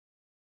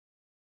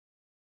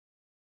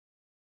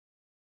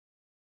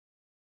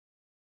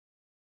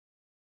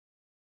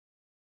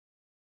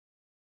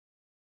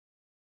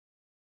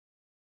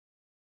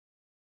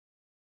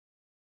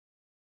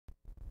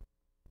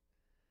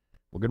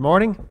Good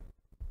morning.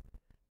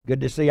 Good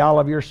to see all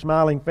of your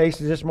smiling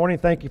faces this morning.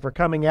 Thank you for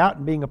coming out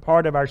and being a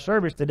part of our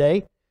service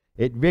today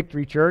at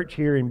Victory Church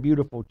here in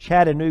beautiful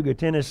Chattanooga,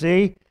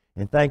 Tennessee.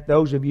 And thank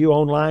those of you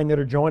online that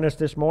are joining us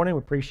this morning. We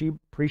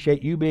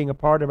appreciate you being a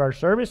part of our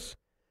service.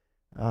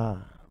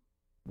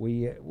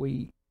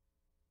 We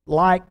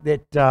like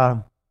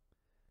that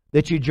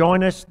you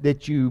join us,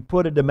 that you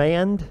put a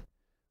demand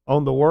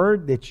on the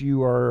Word, that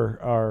you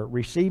are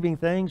receiving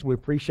things. We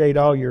appreciate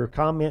all your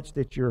comments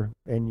that your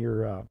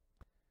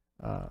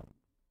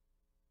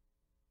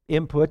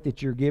input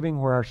that you're giving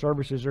where our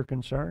services are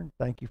concerned.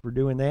 Thank you for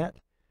doing that.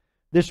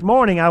 This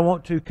morning I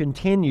want to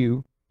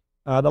continue.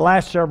 The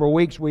last several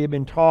weeks we have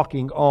been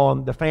talking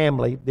on the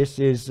family. This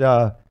is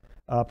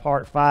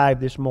part 5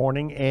 this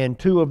morning, and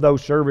 2 of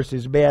those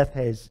services Beth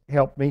has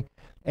helped me.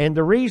 And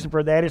the reason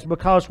for that is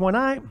because when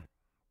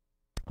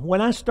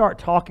I start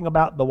talking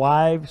about the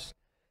wives,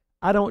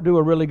 I don't do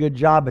a really good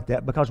job at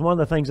that, because one of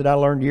the things that I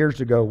learned years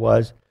ago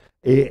was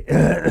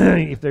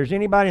if there's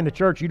anybody in the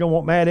church you don't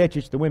want mad at you,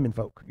 it's the women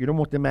folk. You don't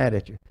want them mad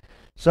at you.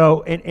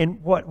 So,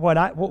 and what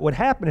would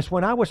happen is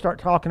when I would start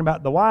talking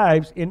about the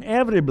wives,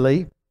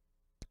 inevitably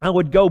I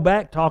would go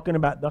back talking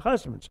about the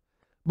husbands,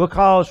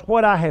 because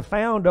what I have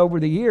found over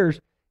the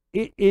years,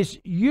 it is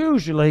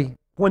usually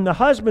when the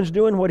husband's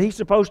doing what he's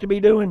supposed to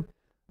be doing,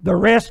 the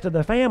rest of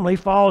the family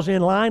falls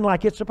in line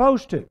like it's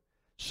supposed to.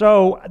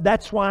 So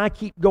that's why I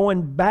keep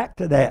going back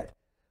to that.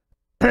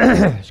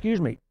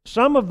 Excuse me.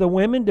 Some of the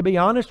women, to be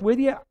honest with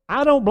you,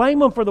 I don't blame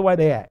them for the way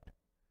they act.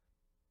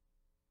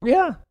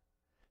 Yeah.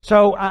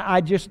 So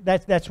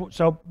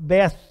so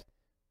Beth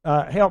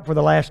helped for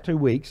the last 2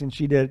 weeks, and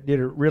she did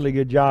a really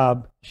good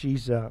job. She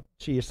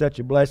is such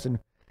a blessing.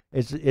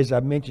 As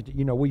I mentioned,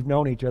 we've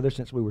known each other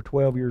since we were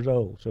 12 years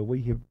old. So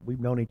we've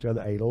known each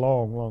other a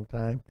long, long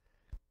time.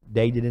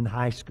 Dated in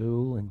high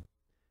school and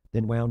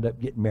then wound up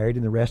getting married,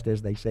 and the rest,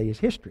 as they say, is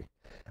history.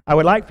 I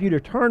would like for you to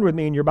turn with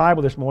me in your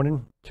Bible this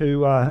morning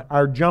to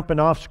our jumping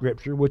off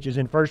scripture, which is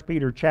in 1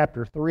 Peter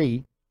chapter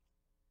 3.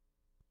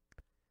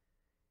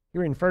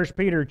 Here in 1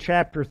 Peter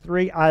chapter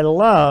 3, I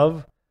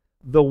love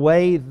the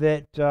way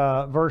that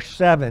verse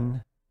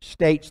 7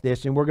 states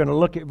this, and we're going to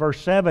look at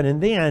verse 7,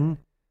 and then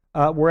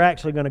we're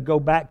actually going to go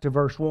back to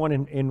verse 1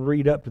 and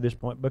read up to this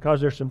point, because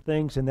there's some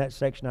things in that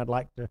section I'd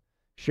like to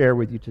share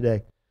with you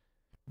today.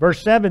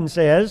 Verse 7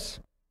 says,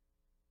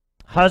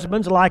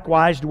 "Husbands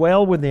likewise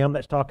dwell with them,"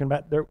 that's talking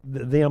about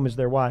them as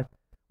their wife,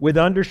 "with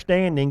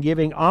understanding,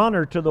 giving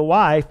honor to the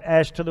wife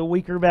as to the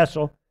weaker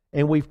vessel."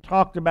 And we've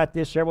talked about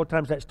this several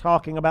times. That's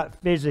talking about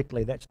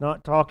physically. That's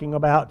not talking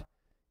about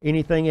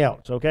anything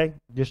else, okay?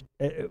 Just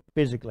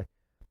physically.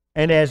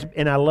 And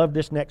I love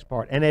this next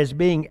part. "And as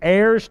being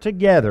heirs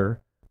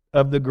together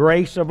of the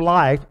grace of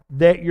life,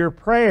 that your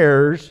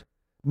prayers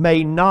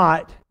may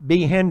not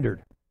be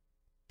hindered."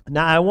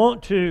 Now I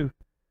want to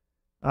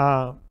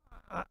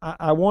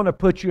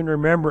put you in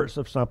remembrance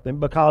of something,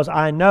 because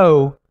I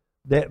know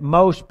that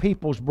most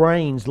people's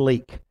brains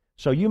leak.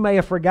 So you may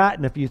have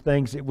forgotten a few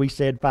things that we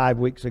said 5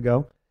 weeks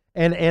ago.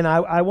 And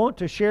I want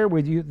to share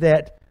with you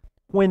that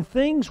when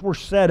things were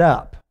set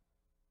up,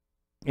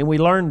 and we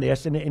learned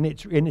this, and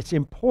it's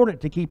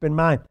important to keep in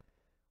mind,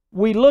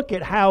 we look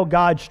at how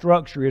God's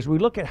structure is. We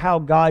look at how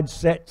God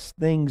sets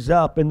things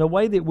up. And the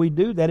way that we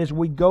do that is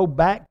we go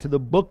back to the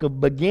book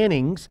of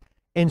beginnings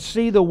and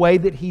see the way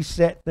that He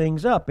set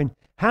things up. And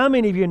how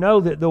many of you know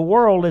that the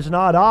world is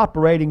not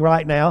operating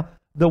right now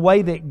the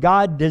way that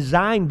God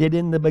designed it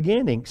in the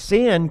beginning?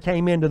 Sin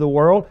came into the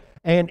world,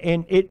 and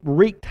it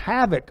wreaked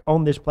havoc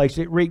on this place.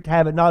 It wreaked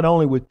havoc not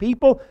only with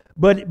people,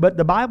 but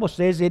the Bible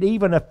says it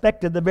even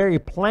affected the very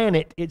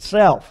planet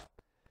itself.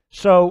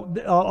 So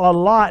a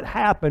lot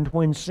happened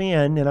when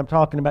sin, and I'm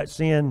talking about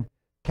sin,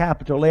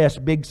 capital S,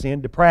 big sin,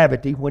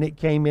 depravity, when it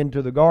came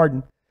into the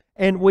garden.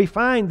 And we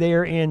find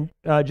there in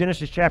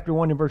Genesis chapter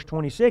 1 and verse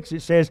 26,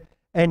 it says,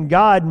 "And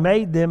God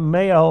made them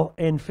male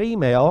and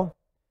female,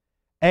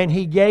 and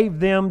He gave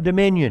them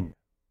dominion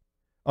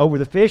over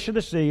the fish of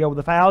the sea, over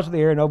the fowls of the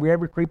air, and over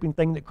every creeping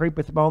thing that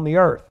creepeth upon the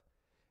earth."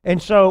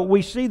 And so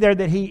we see there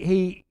that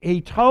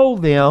He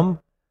told them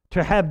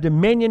to have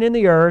dominion in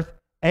the earth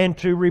and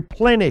to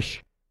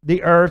replenish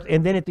the earth.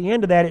 And then at the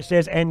end of that it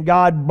says, "And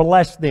God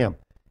blessed them."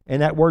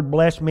 And that word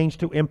bless means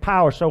to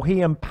empower. So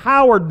He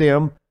empowered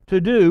them to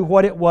do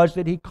what it was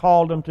that He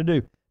called them to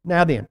do.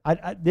 Now then,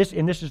 this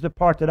is the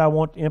part that I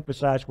want to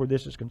emphasize where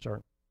this is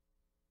concerned.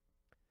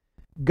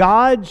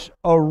 God's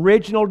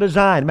original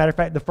design. Matter of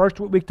fact, the first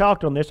week we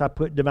talked on this, I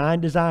put divine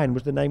design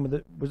was the name of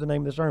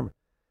the sermon.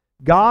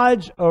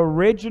 God's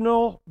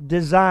original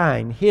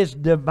design, His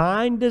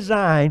divine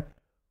design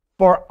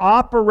for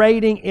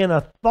operating in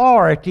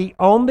authority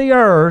on the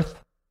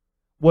earth,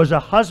 was a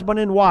husband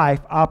and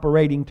wife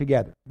operating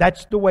together.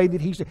 That's the way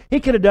that He said. He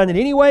could have done it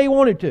any way He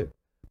wanted to,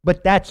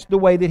 but that's the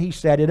way that He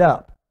set it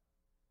up.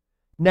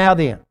 Now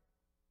then,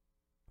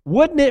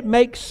 wouldn't it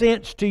make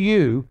sense to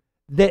you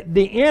that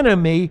the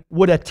enemy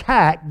would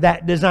attack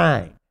that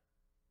design?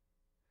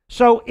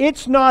 So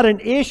it's not an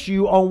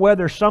issue on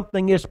whether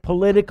something is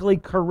politically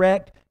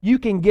correct. You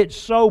can get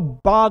so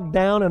bogged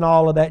down in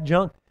all of that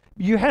junk.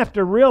 You have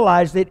to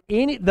realize that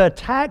the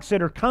attacks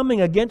that are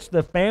coming against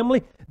the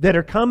family, that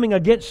are coming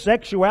against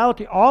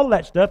sexuality, all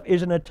that stuff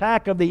is an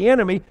attack of the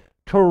enemy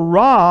to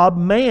rob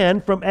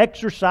man from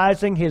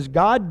exercising his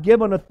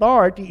God-given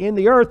authority in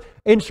the earth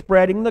and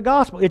spreading the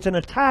gospel. It's an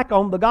attack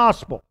on the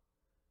gospel.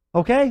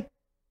 Okay?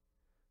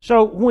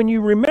 So when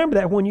you remember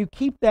that, when you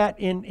keep that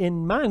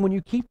in mind, when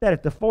you keep that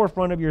at the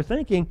forefront of your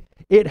thinking,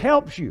 it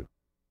helps you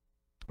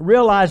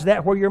realize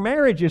that where your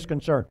marriage is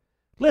concerned.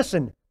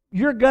 Listen,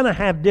 you're going to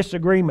have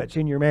disagreements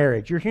in your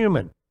marriage. You're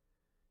human.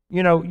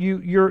 You know,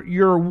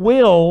 your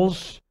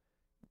wills,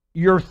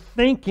 your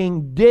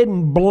thinking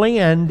didn't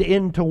blend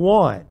into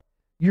one.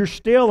 You're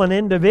still an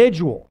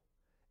individual.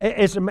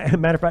 As a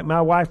matter of fact,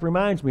 my wife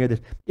reminds me of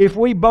this. If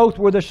we both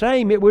were the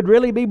same, it would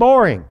really be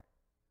boring.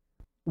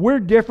 We're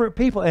different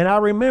people. And I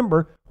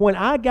remember when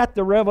I got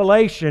the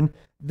revelation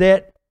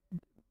that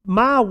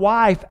my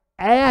wife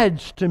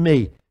adds to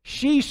me.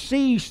 She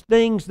sees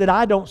things that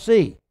I don't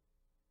see.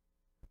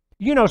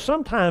 You know,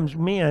 sometimes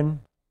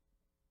men,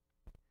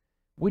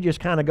 we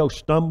just kind of go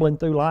stumbling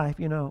through life,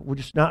 you know. We're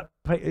just not,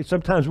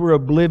 sometimes we're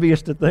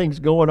oblivious to things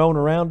going on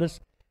around us.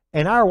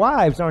 And our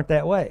wives aren't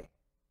that way.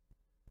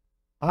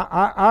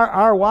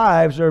 Our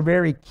wives are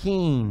very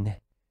keen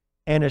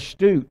and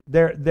astute.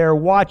 They're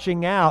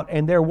watching out,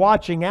 and they're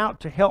watching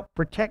out to help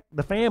protect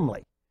the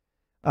family.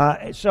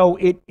 So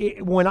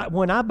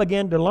when I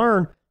began to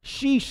learn,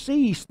 she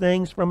sees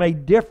things from a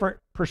different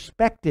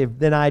perspective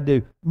than I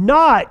do.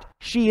 Not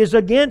she is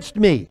against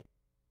me.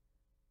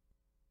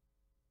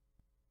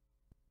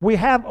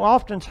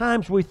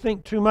 Oftentimes we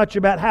think too much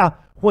about how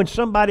when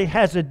somebody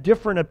has a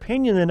different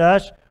opinion than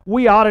us,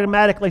 we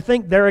automatically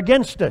think they're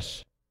against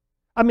us.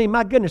 I mean,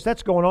 my goodness,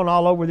 that's going on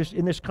all over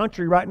in this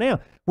country right now.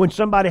 When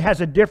somebody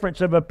has a difference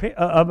of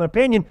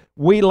opinion,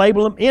 we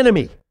label them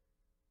enemy.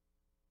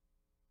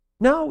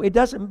 No, it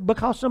doesn't.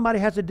 Because somebody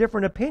has a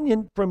different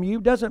opinion from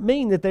you doesn't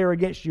mean that they're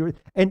against you.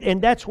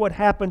 And that's what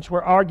happens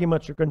where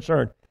arguments are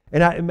concerned.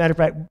 And as a matter of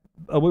fact,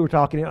 we were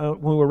talking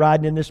when we were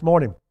riding in this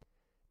morning.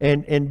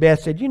 And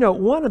Beth said, you know,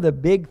 one of the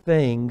big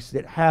things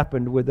that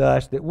happened with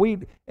us that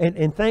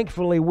and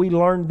thankfully we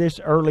learned this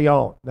early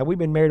on. Now, we've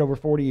been married over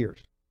 40 years.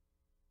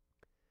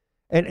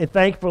 And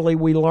thankfully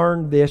we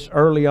learned this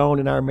early on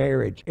in our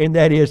marriage. And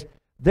that is,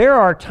 there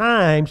are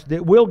times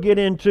that we'll get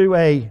into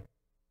a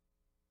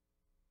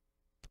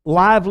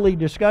lively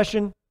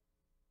discussion,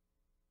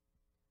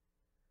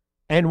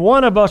 and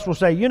one of us will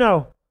say, you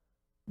know,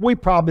 we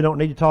probably don't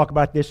need to talk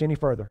about this any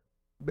further.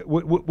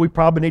 We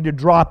probably need to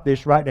drop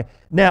this right now.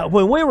 Now,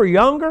 when we were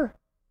younger,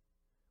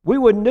 we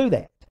wouldn't do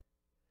that.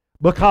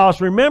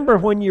 Because remember,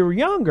 when you're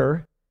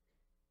younger,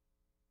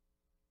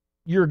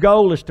 your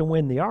goal is to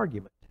win the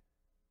argument.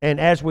 And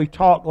as we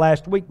talked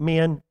last week,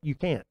 men, you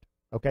can't.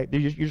 Okay?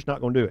 You're just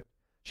not going to do it.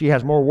 She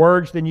has more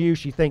words than you.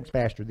 She thinks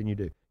faster than you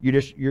do. You're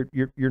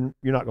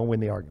not going to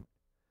win the argument.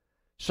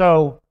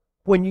 So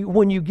when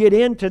you get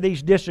into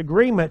these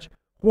disagreements,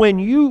 when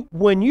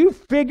you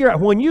figure out,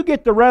 when you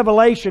get the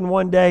revelation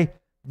one day,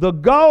 the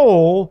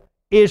goal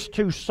is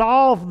to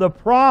solve the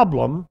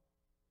problem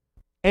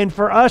and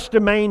for us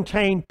to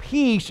maintain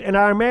peace in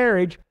our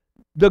marriage.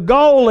 The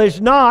goal is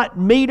not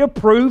me to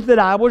prove that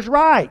I was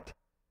right.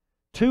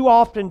 Too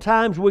often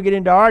times we get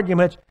into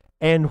arguments,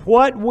 and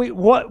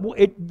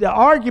the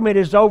argument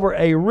is over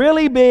a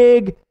really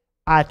big,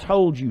 I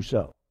told you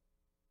so.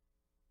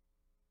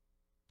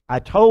 I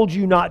told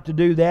you not to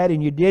do that,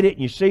 and you did it,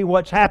 and you see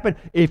what's happened.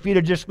 If you'd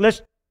have just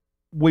listened,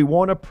 we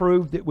want to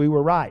prove that we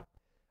were right.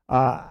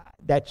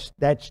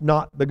 That's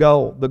not the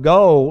goal. The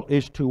goal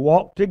is to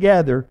walk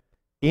together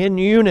in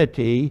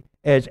unity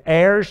as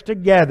heirs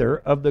together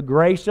of the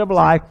grace of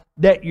life,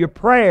 that your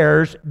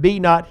prayers be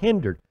not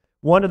hindered.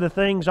 One of the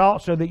things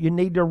also that you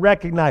need to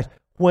recognize,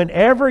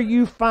 whenever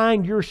you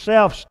find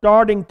yourself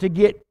starting to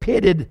get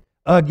pitted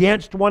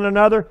against one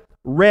another,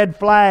 red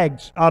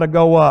flags ought to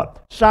go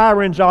up.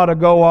 Sirens ought to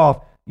go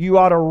off. You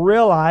ought to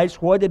realize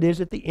what it is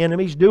that the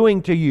enemy's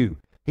doing to you.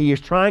 He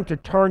is trying to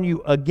turn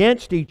you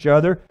against each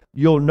other.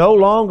 You'll no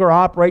longer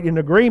operate in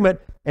agreement.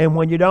 And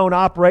when you don't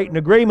operate in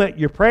agreement,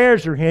 your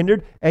prayers are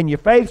hindered and your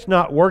faith's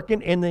not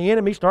working, and the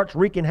enemy starts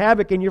wreaking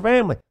havoc in your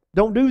family.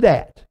 Don't do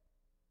that.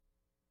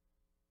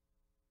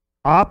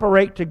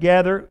 Operate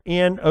together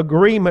in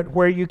agreement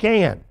where you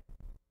can.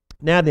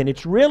 Now then,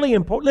 it's really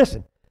important.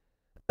 Listen,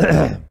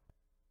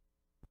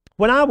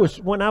 when I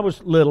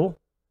was little,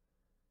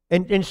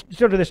 and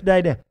still to this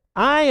day,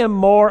 I am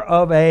more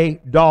of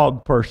a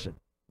dog person.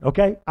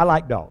 Okay? I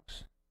like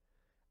dogs.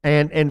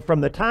 And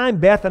from the time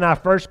Beth and I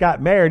first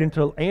got married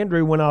until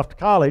Andrew went off to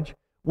college,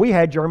 we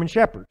had German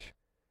Shepherds.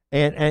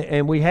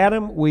 And we had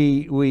them,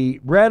 we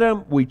bred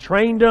them, we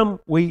trained them.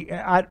 We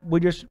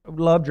just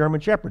love German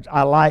Shepherds.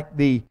 I like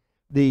the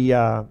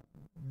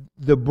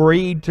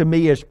breed. To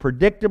me is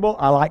predictable.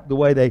 I like the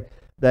way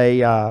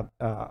they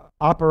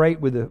operate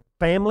with the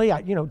family.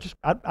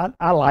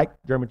 I like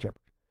German Shepherds.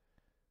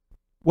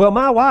 Well,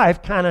 my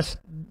wife kind of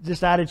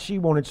decided she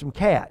wanted some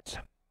cats.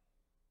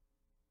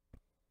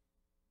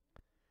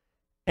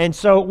 And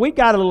so we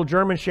got a little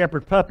German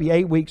Shepherd puppy,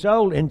 8 weeks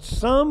old, and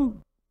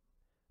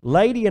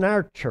Lady in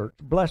our church,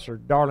 bless her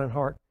darling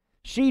heart,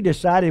 she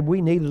decided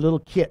we needed a little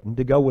kitten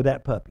to go with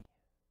that puppy.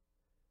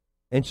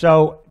 And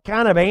so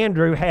kind of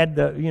Andrew had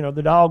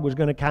the dog was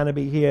going to kind of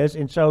be his.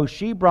 And so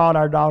she brought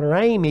our daughter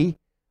Amy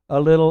a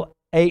little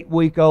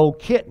 8-week-old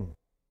kitten.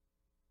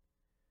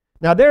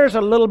 Now there's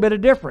a little bit of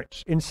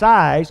difference in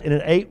size in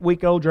an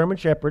 8-week-old German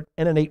Shepherd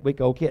and an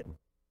 8-week-old kitten.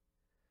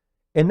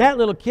 And that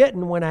little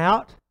kitten went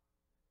out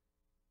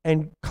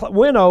and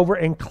went over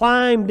and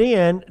climbed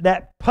in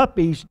that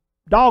puppy's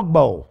dog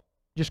bowl.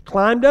 Just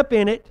climbed up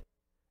in it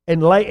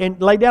and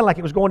lay down like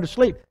it was going to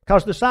sleep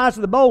because the size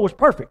of the bowl was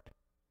perfect.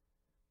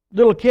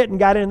 Little kitten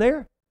got in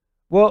there.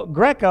 Well,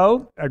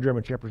 Greco, our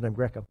German Shepherd's named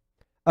Greco,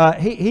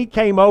 he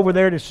came over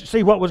there to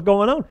see what was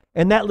going on,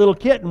 and that little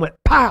kitten went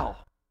pow.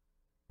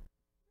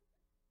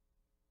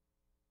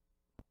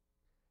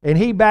 And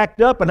he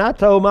backed up, and I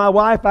told my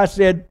wife, I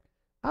said,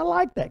 I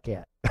like that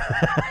cat.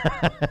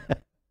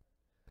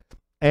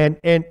 and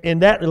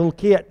that little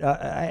kit,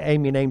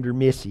 Amy named her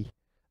Missy.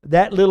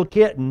 That little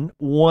kitten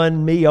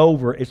won me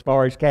over as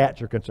far as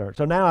cats are concerned.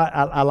 So now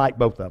I like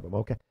both of them,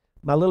 okay?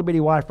 My little bitty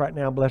wife right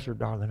now, bless her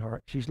darling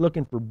heart, she's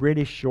looking for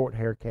British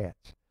short-hair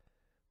cats.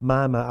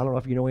 My, I don't know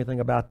if you know anything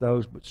about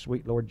those, but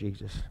sweet Lord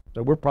Jesus.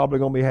 So we're probably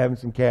going to be having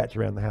some cats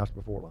around the house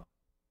before long.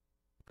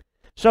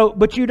 So,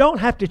 but you don't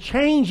have to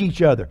change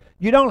each other.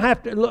 You don't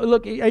have to,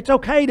 look, it's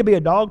okay to be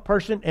a dog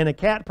person and a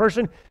cat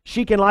person.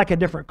 She can like a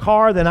different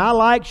car than I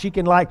like. She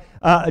can like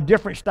a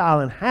different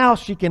style in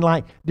house. She can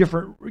like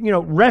different,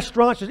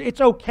 restaurants. It's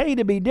okay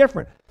to be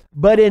different.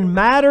 But in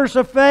matters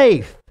of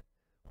faith,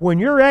 when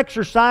you're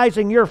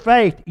exercising your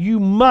faith, you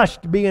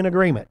must be in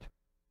agreement.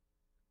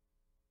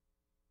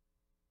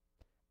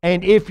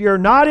 And if you're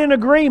not in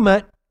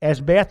agreement,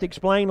 as Beth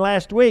explained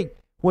last week,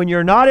 when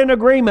you're not in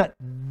agreement,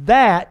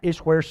 that is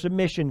where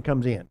submission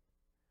comes in.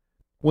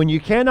 When you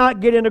cannot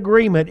get in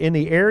agreement in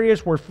the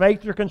areas where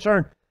faith are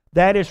concerned,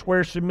 that is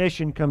where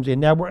submission comes in.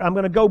 Now, I'm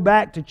going to go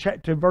back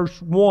to verse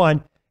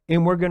 1,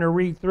 and we're going to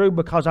read through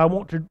because I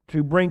want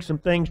to bring some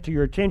things to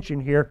your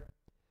attention here.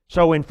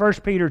 So in 1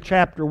 Peter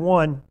chapter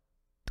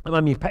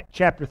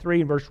 3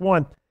 and verse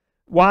 1,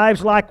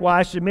 wives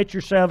likewise submit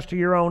yourselves to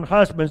your own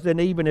husbands, then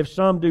even if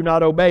some do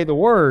not obey the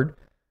word,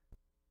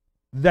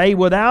 they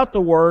without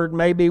the word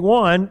may be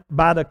won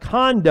by the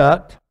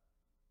conduct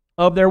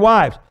of their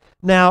wives.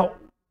 Now,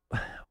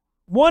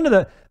 one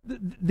of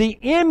the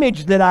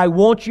image that I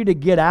want you to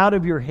get out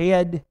of your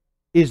head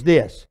is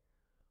this.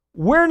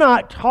 We're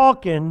not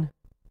talking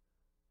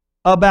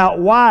about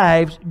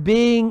wives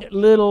being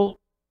little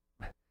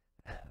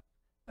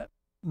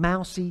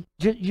mousy,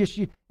 just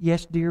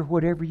yes, dear,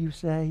 whatever you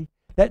say.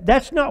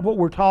 That's not what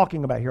we're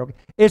talking about here. Okay?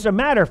 As a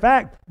matter of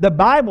fact, the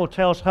Bible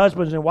tells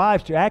husbands and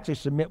wives to actually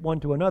submit one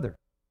to another.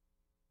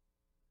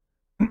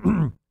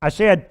 I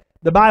said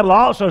the Bible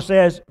also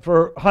says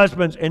for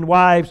husbands and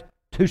wives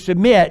to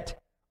submit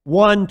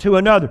one to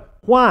another.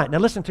 Why? Now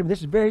listen to me.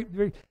 This is very,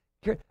 very...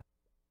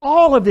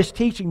 All of this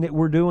teaching that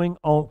we're doing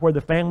on where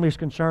the family is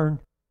concerned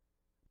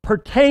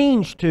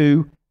pertains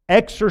to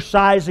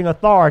exercising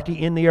authority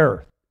in the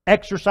earth.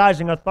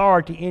 Exercising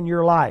authority in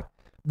your life.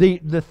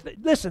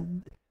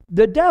 Listen,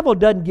 the devil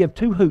doesn't give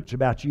two hoots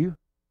about you,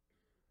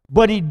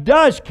 but he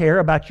does care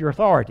about your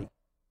authority.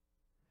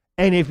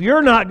 And if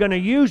you're not going to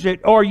use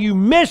it or you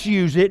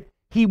misuse it,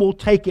 he will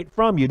take it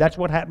from you. That's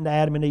what happened to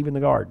Adam and Eve in the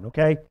garden,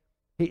 okay?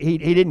 He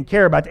didn't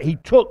care about that. He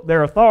took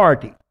their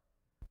authority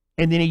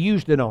and then he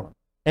used it on them.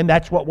 And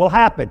that's what will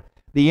happen.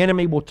 The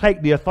enemy will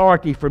take the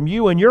authority from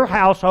you and your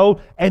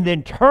household and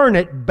then turn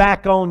it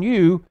back on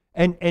you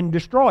and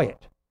destroy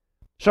it.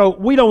 So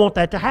we don't want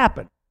that to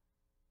happen.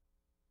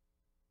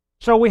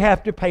 So we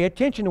have to pay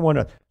attention to one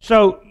another.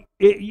 So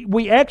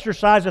we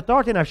exercise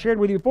authority, and I've shared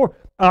with you before.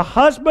 A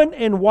husband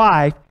and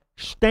wife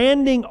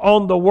standing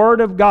on the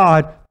Word of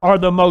God are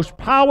the most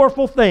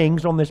powerful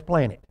things on this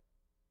planet.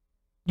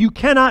 You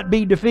cannot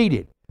be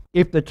defeated.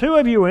 If the two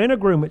of you are in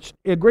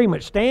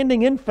agreement,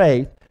 standing in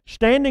faith,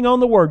 standing on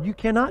the Word, you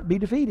cannot be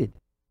defeated.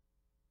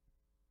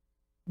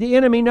 The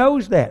enemy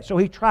knows that, so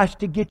he tries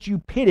to get you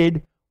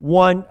pitted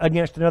one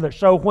against another.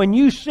 So when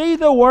you see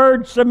the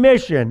word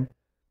submission,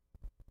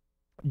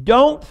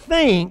 don't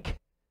think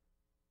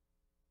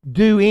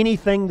do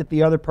anything that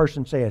the other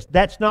person says.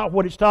 That's not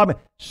what it's talking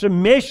about.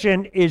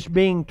 Submission is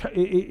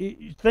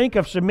think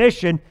of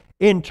submission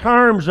in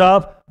terms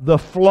of the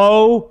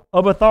flow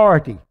of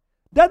authority.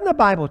 Doesn't the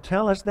Bible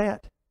tell us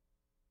that?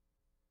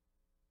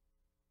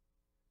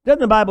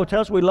 Doesn't the Bible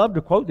tell us, we love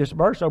to quote this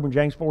verse over in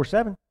James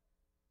 4:7.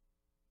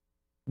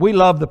 We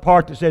love the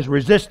part that says,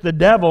 resist the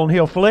devil and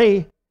he'll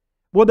flee.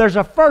 Well, there's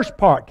a first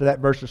part to that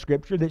verse of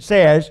Scripture that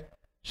says,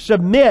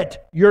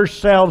 submit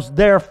yourselves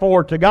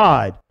therefore to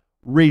God.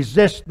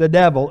 Resist the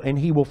devil and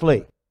he will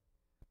flee.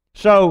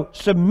 So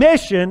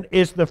submission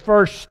is the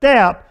first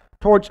step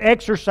towards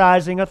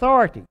exercising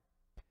authority.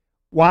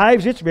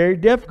 Wives, it's very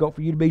difficult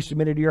for you to be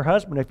submitted to your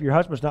husband if your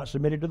husband's not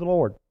submitted to the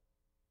Lord.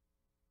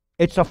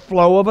 It's a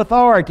flow of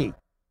authority.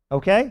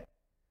 Okay?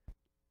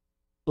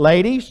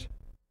 Ladies,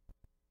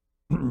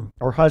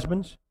 or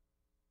husbands,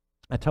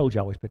 I told you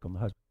I always pick on the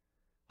husband.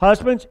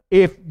 Husbands,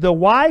 if the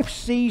wife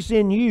sees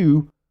in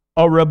you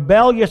a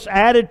rebellious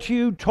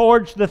attitude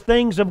towards the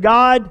things of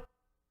God,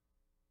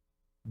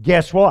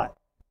 guess what?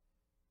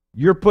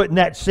 You're putting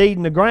that seed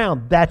in the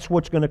ground. That's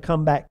what's going to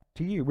come back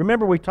to you.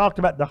 Remember, we talked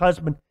about the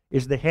husband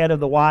is the head of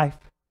the wife.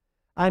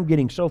 I'm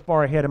getting so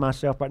far ahead of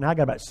myself right now. I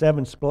got about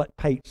 7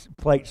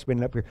 plates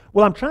spinning up here.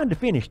 Well, I'm trying to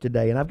finish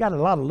today, and I've got a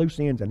lot of loose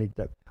ends I need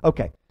to do.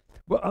 Okay,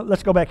 well,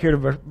 let's go back here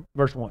to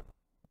verse 1.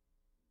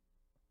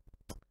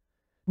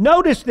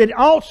 Notice that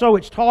also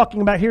it's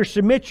talking about here,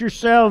 submit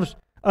yourselves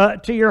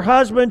to your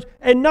husbands,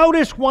 and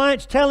notice why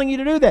it's telling you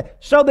to do that,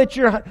 so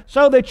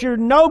that you're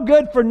no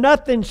good for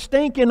nothing,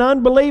 stinking,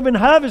 unbelieving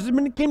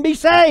husband can be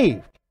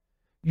saved.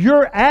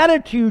 Your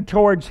attitude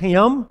towards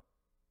him,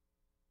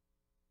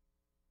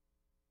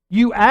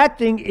 you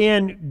acting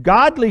in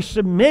godly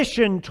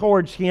submission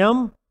towards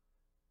him,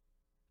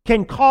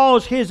 can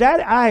cause his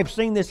attitude. I have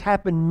seen this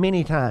happen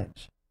many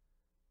times,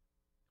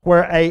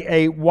 where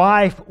a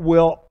wife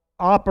will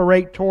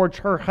operate towards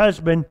her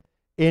husband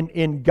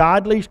in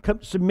godly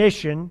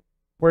submission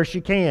where she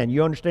can.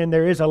 You understand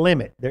there is a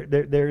limit.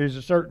 There is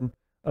a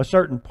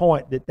certain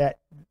point that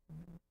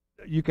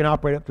you can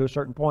operate up to a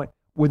certain point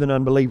with an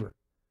unbeliever.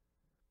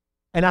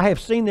 And I have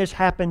seen this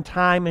happen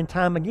time and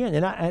time again.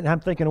 And I'm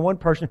thinking of one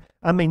person,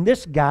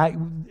 this guy,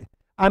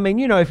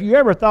 if you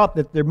ever thought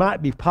that there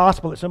might be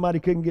possible that somebody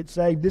couldn't get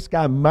saved, this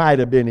guy might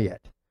have been it.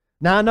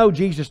 Now, I know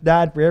Jesus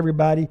died for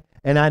everybody,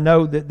 and I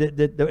know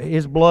that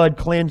his blood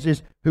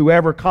cleanses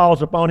whoever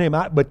calls upon him.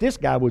 But this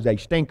guy was a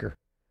stinker.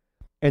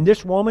 And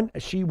this woman,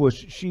 she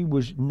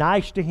was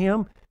nice to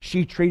him.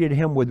 She treated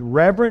him with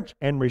reverence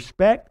and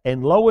respect.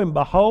 And lo and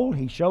behold,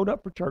 he showed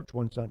up for church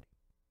one Sunday.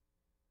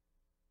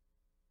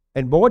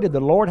 And boy, did the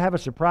Lord have a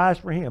surprise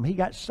for him. He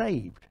got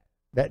saved.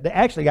 They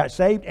actually got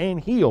saved and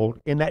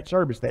healed in that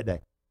service that day.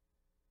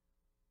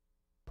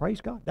 Praise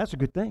God. That's a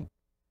good thing.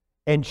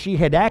 And she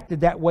had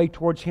acted that way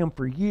towards him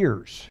for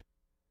years.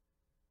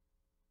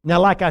 Now,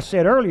 like I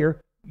said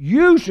earlier,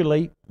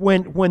 usually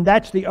when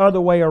that's the other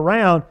way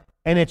around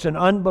and it's an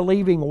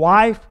unbelieving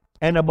wife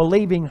and a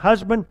believing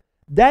husband,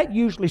 that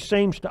usually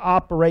seems to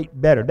operate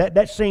better.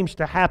 That seems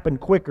to happen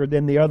quicker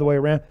than the other way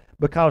around,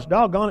 because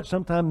doggone it,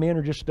 sometimes men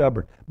are just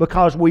stubborn.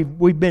 Because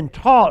we've been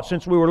taught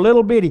since we were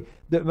little bitty,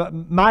 that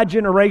my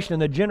generation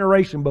and the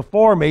generation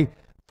before me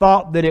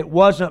thought that it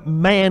wasn't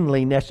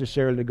manly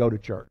necessarily to go to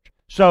church.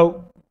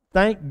 So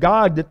thank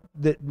God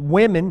that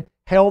women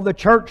held the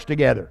church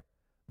together.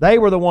 They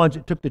were the ones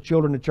that took the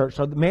children to church,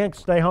 so the men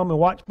could stay home and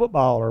watch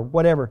football or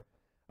whatever.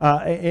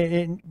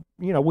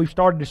 We've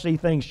started to see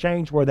things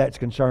change where that's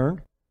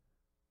concerned.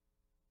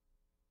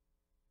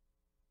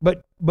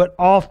 But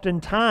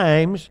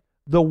oftentimes,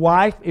 the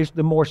wife is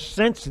the more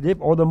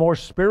sensitive or the more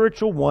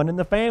spiritual one in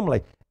the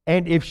family.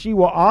 And if she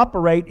will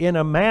operate in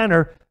a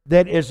manner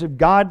that is of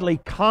godly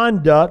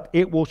conduct,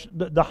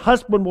 the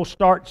husband will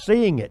start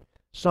seeing it.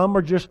 Some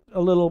are just a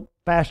little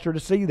faster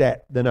to see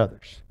that than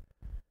others.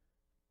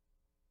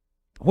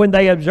 When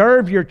they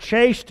observe your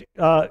chaste,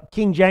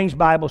 King James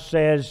Bible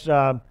says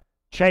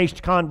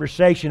chaste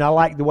conversation. I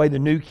like the way the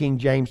New King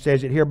James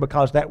says it here,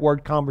 because that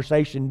word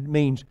conversation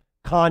means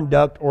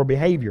conduct or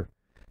behavior.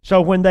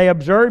 So when they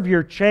observe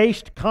your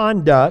chaste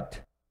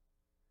conduct,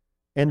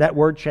 and that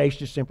word chaste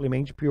just simply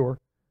means pure,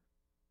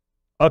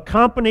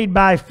 accompanied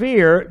by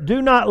fear,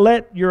 do not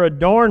let your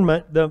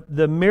adornment,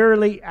 the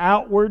merely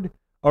outward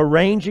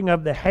arranging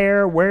of the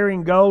hair,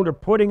 wearing gold, or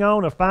putting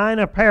on a fine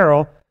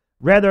apparel,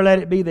 rather let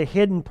it be the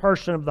hidden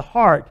person of the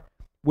heart,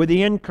 with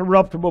the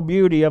incorruptible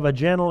beauty of a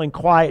gentle and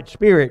quiet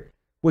spirit,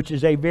 which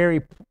is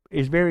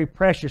very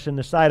precious in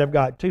the sight of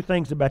God. Two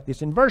things about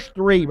this. In verse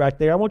 3 right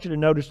there, I want you to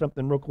notice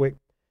something real quick.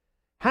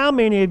 How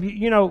many of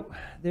you,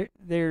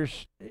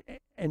 there's,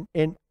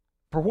 and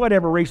for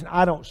whatever reason,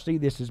 I don't see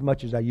this as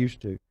much as I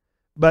used to.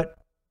 But,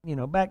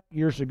 back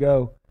years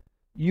ago,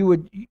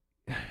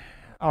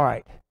 all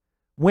right,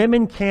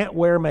 women can't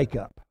wear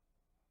makeup.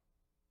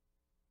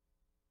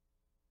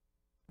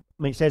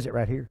 It says it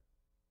right here,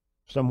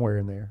 somewhere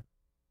in there.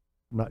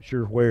 I'm not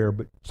sure where,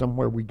 but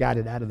somewhere we got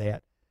it out of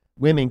that.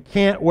 Women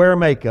can't wear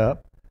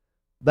makeup.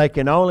 They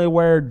can only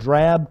wear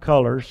drab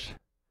colors.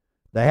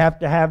 They have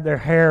to have their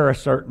hair a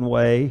certain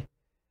way.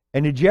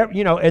 And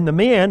and the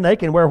men, they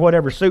can wear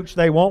whatever suits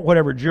they want,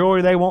 whatever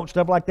jewelry they want,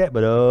 stuff like that.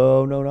 But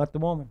oh, no, not the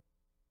woman.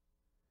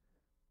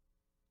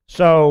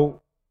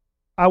 So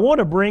I want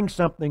to bring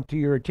something to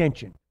your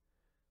attention.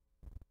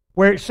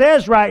 Where it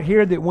says right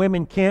here that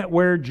women can't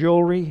wear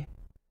jewelry,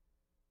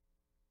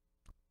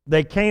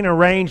 they can't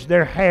arrange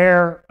their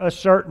hair a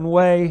certain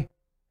way,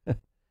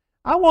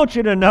 I want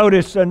you to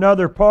notice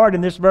another part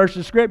in this verse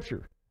of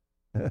Scripture.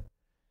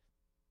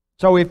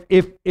 So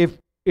if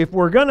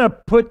we're going to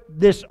put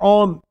this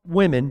on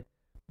women,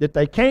 that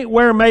they can't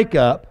wear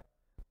makeup,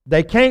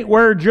 they can't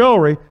wear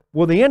jewelry,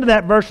 well, the end of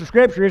that verse of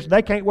Scripture is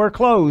they can't wear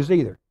clothes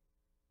either.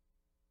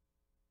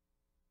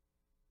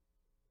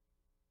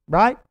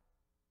 Right?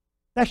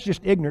 That's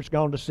just ignorance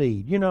gone to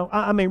seed.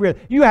 Really,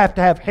 you have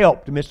to have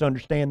help to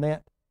misunderstand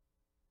that.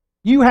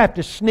 You have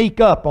to sneak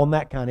up on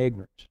that kind of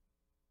ignorance.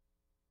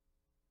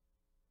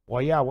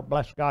 Well, yeah, well,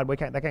 bless God, they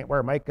can't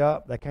wear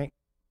makeup. They can't.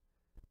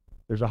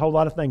 There's a whole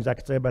lot of things I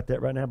could say about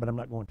that right now, but I'm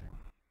not going to.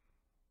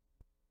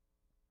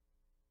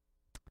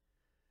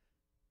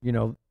 You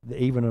know,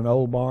 even an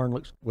old barn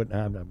looks. Well, no,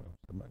 I'm not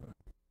going to.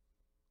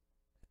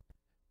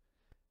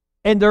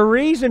 And the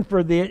reason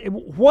for this,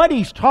 what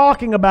he's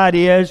talking about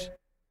is,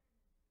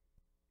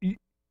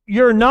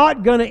 you're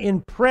not going to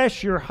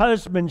impress your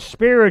husband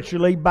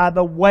spiritually by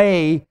the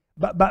way,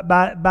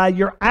 by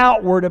your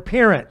outward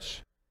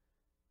appearance.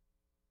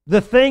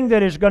 The thing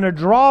that is going to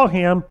draw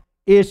him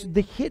is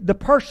the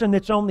person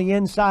that's on the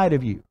inside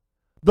of you,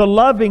 the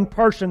loving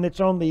person that's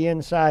on the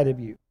inside of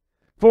you.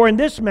 For in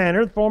this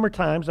manner, the former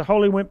times, the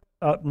holy went.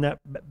 No,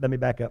 let me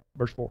back up.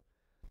 Verse 4.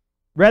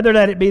 Rather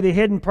let it be the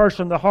hidden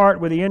person of the heart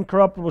with the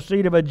incorruptible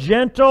seed of a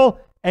gentle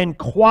and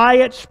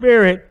quiet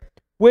spirit,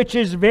 which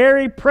is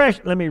very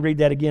precious. Let me read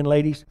that again,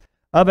 ladies.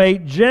 Of a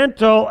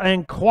gentle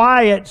and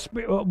quiet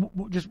spirit.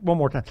 Just one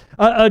more time.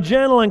 A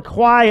gentle and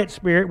quiet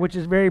spirit, which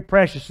is very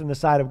precious in the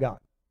sight of God.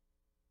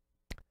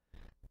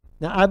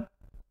 Now,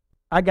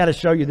 I got to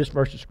show you this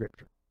verse of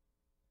Scripture.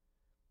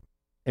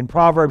 In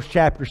Proverbs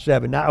chapter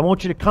 7. Now, I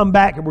want you to come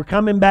back, and we're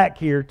coming back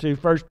here to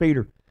 1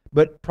 Peter.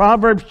 But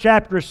Proverbs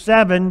chapter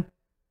 7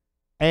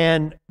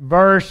 and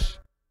verse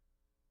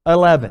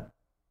 11.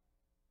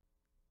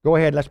 Go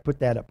ahead, let's put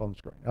that up on the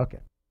screen. Okay.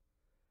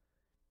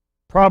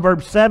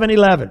 Proverbs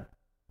 7:11.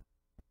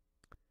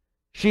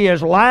 She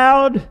is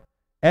loud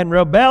and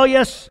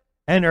rebellious,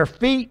 and her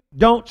feet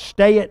don't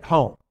stay at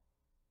home.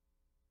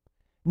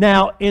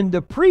 Now, in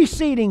the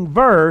preceding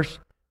verse,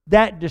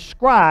 that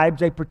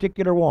describes a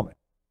particular woman.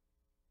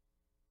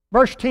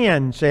 Verse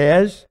 10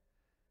 says,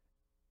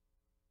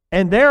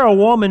 and there a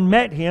woman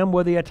met him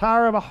with the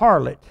attire of a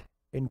harlot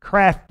and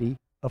crafty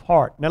of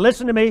heart. Now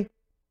listen to me.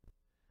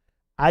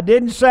 I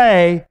didn't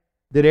say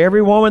that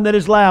every woman that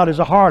is loud is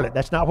a harlot.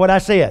 That's not what I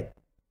said.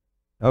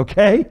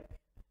 Okay?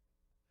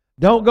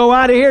 Don't go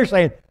out of here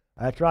saying,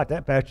 that's right,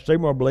 that Pastor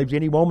Seymour believes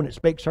any woman that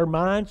speaks her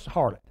mind is a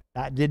harlot.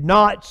 I did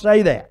not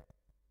say that.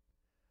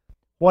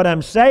 What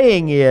I'm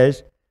saying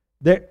is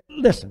that,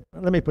 listen,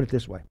 let me put it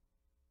this way.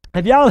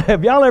 Have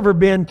y'all ever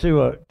been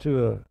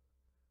to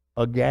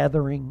a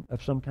gathering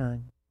of some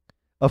kind?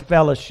 A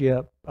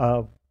fellowship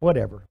of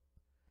whatever.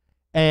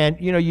 And,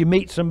 you know, you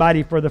meet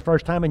somebody for the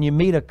first time, and you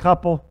meet a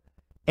couple,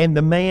 and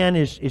the man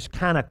is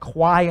kind of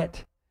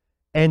quiet,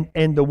 and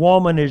the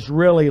woman is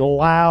really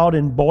loud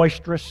and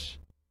boisterous.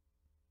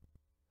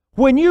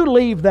 When you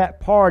leave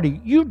that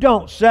party, you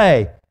don't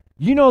say,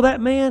 you know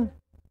that man?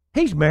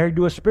 He's married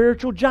to a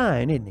spiritual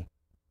giant, isn't he?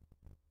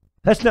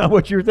 That's not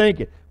what you're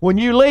thinking. When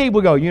you leave,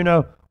 we go, you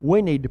know,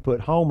 we need to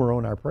put Homer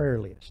on our prayer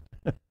list.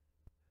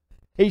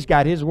 He's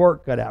got his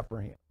work cut out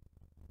for him.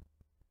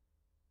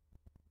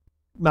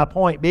 My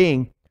point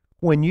being,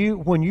 when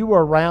you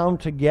are around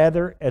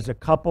together as a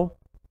couple,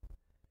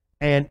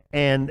 and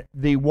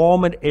the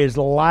woman is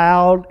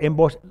loud and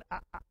boisterous,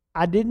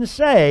 I didn't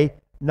say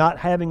not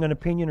having an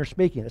opinion or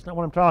speaking. That's not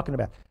what I'm talking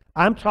about.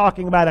 I'm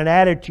talking about an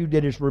attitude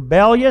that is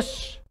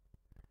rebellious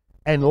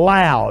and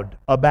loud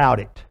about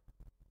it.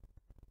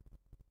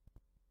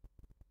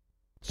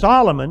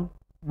 Solomon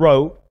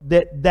wrote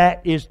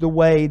that is the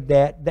way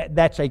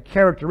that's a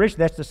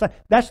characteristic.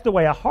 That's the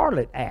way a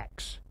harlot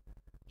acts.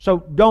 So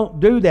don't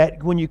do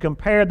that when you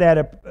compare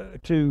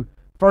that to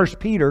 1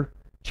 Peter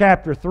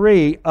chapter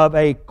 3 of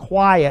a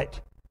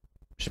quiet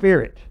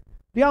spirit.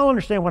 Do y'all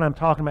understand what I'm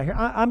talking about here?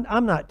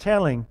 I'm not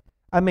telling.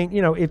 I mean,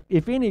 you know,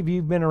 if any of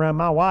you have been around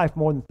my wife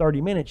more than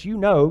 30 minutes, you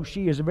know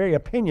she is a very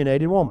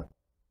opinionated woman.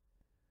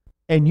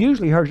 And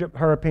usually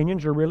her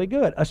opinions are really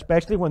good,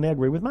 especially when they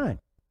agree with mine.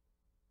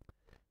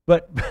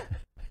 But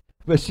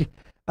she,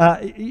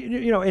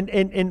 you know,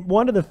 and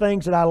one of the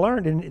things that I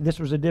learned, and this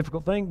was a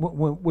difficult thing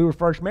when we were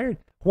first married,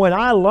 when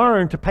I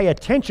learned to pay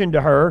attention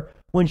to her,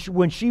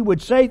 when she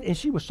would say, and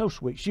she was so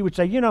sweet, she would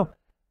say, you know,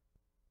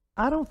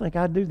 I don't think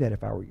I'd do that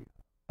if I were you.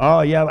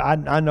 Oh yeah,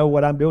 I know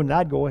what I'm doing. And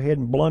I'd go ahead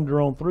and blunder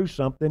on through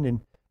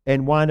something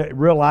and wind up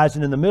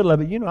realizing in the middle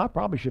of it, you know, I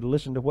probably should have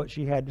listened to what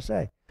she had to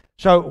say.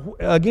 So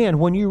again,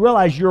 when you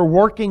realize you're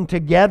working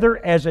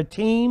together as a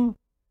team,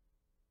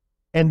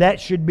 and that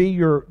should be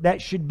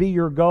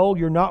your goal,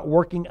 you're not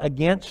working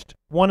against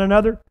one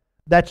another,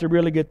 that's a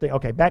really good thing.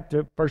 Okay, back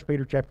to 1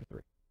 Peter chapter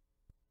 3.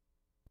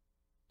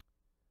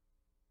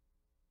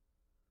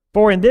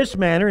 For in this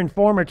manner, in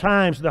former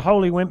times, the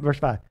holy women, verse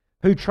 5,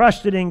 who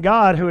trusted in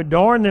God, who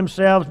adorned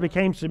themselves,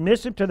 became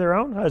submissive to their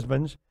own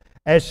husbands,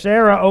 as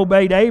Sarah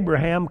obeyed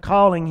Abraham,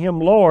 calling him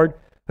Lord.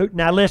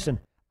 Now listen,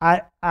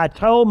 I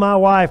told my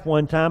wife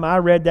one time, I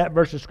read that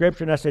verse of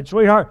Scripture, and I said,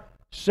 sweetheart,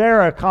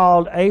 Sarah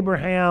called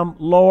Abraham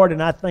Lord,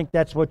 and I think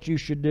that's what you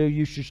should do.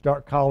 You should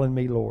start calling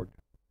me Lord.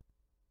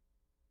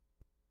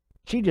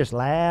 She just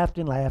laughed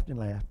and laughed and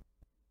laughed.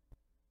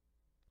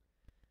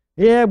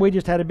 Yeah, we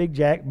just had a big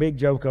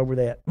joke over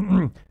that.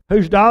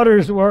 Whose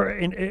daughters were,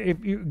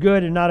 if you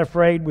good and not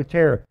afraid with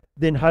terror,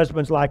 then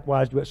husbands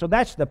likewise do it. So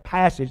that's the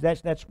passage.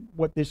 That's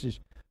what this is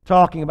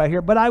talking about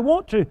here. But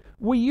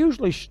we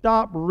usually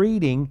stop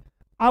reading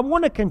I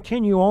want to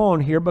continue on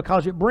here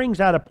because it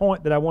brings out a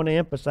point that I want to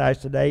emphasize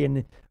today.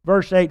 In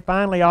verse 8,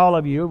 finally, all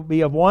of you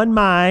be of one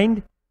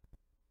mind,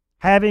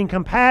 having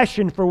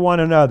compassion for one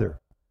another.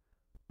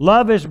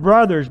 Love as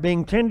brothers,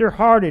 being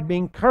tender-hearted,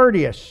 being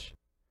courteous.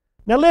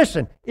 Now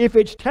listen, if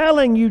it's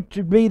telling you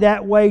to be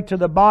that way to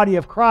the body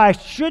of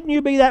Christ, shouldn't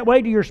you be that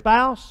way to your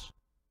spouse?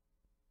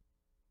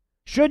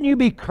 Shouldn't you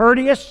be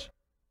courteous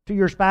to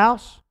your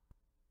spouse?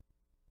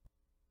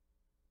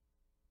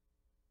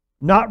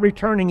 Not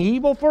returning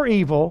evil for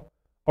evil,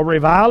 or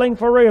reviling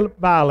for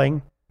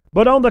reviling,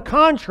 but on the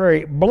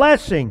contrary,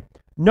 blessing,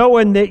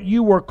 knowing that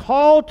you were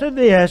called to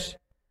this,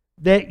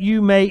 that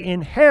you may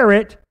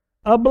inherit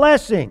a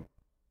blessing.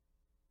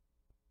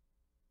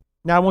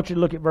 Now I want you to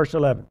look at verse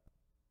 11.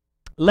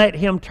 Let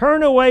him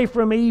turn away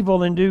from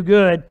evil and do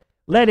good.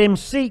 Let him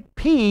seek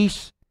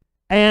peace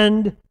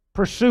and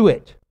pursue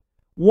it.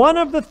 One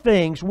of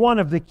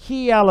the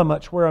key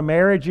elements where a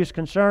marriage is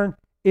concerned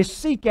is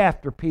seek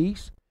after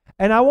peace.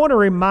 And I want to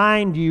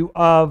remind you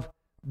of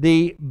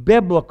the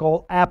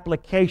biblical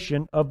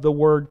application of the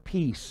word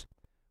peace.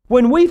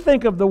 When we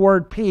think of the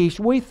word peace,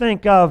 we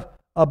think of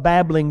a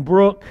babbling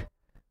brook,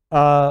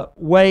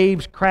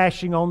 waves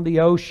crashing on the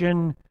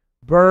ocean,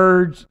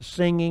 birds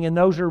singing, and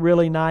those are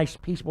really nice,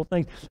 peaceful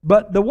things.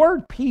 But the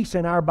word peace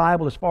in our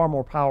Bible is far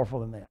more powerful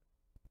than that.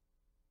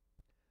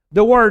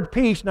 The word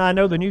peace, now I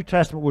know the New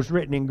Testament was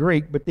written in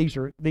Greek, but these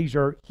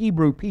are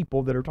Hebrew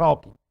people that are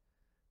talking.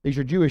 These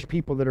are Jewish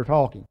people that are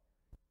talking.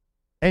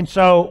 And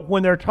so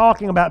when they're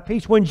talking about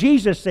peace, when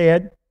Jesus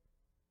said,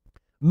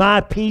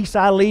 "My peace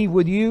I leave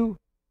with you,"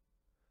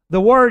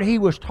 the word he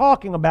was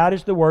talking about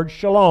is the word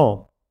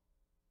shalom.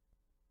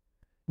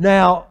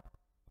 Now,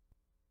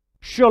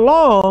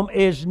 shalom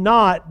is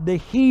not the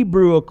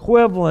Hebrew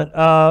equivalent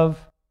of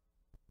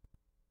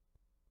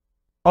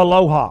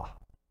aloha.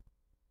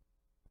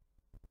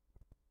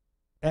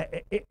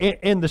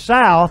 In the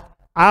South,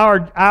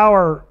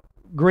 our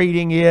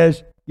greeting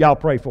is, "Y'all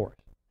pray for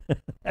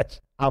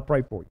us." I'll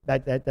pray for you.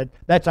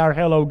 That's our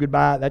hello,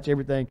 goodbye. That's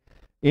everything.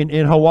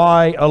 In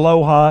Hawaii,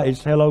 aloha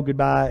is hello,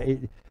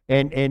 goodbye.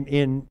 And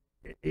in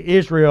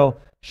Israel,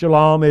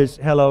 shalom is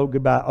hello,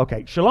 goodbye.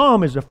 Okay,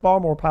 shalom is a far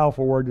more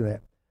powerful word than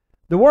that.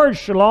 The word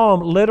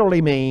shalom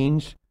literally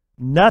means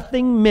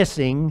nothing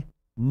missing,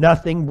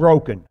 nothing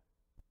broken.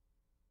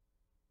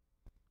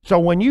 So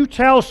when you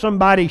tell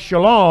somebody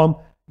shalom,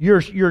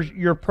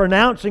 you're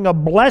pronouncing a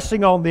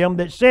blessing on them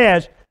that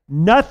says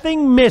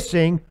nothing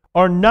missing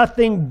or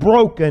nothing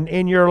broken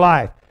in your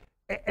life.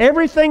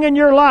 Everything in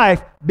your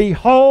life be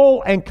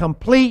whole and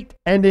complete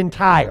and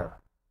entire.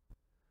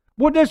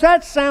 Well, does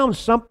that sound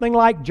something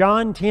like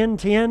John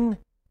 10:10?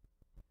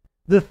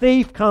 The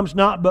thief comes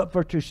not but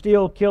for to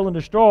steal, kill, and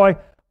destroy,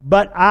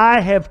 but I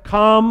have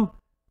come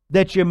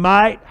that you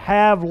might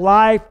have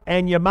life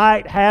and you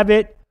might have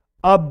it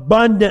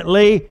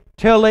abundantly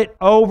till it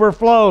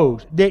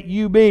overflows, that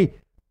you be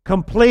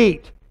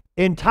complete,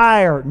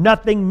 entire,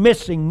 nothing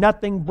missing,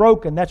 nothing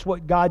broken. That's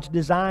what God's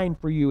design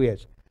for you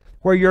is.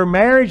 Where your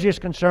marriage is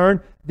concerned,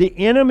 the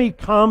enemy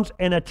comes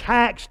and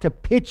attacks to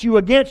pit you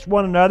against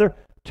one another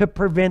to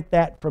prevent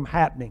that from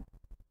happening.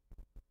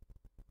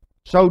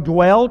 So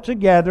dwell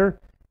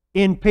together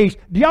in peace.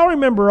 Do y'all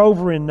remember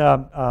over in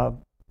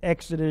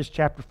Exodus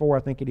chapter 4, I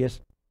think it is?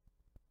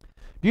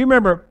 Do you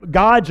remember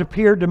God's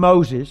appeared to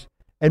Moses,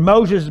 and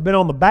Moses has been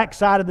on the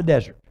backside of the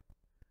desert.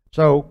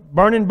 So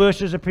burning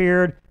bushes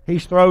appeared.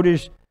 He's thrown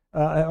his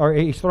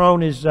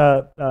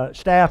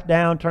staff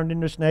down, turned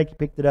into a snake. He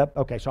picked it up.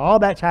 Okay, so all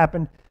that's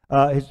happened.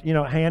 His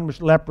hand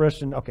was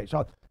leprous, and okay,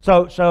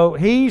 so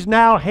he's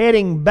now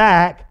heading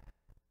back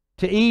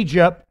to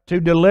Egypt to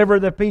deliver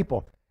the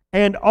people.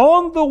 And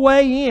on the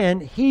way in,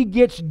 he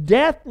gets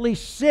deathly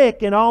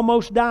sick and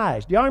almost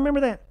dies. Do y'all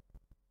remember that?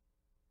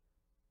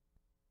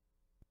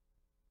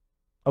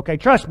 Okay,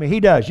 trust me, he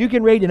does. You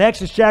can read in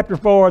Exodus chapter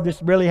 4,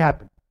 this really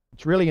happened.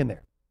 It's really in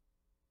there.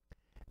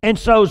 And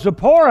so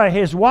Zipporah,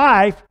 his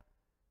wife,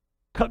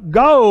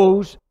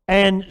 goes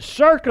and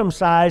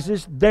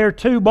circumcises their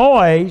two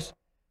boys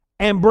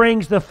and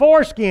brings the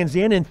foreskins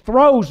in and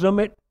throws them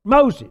at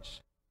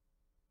Moses.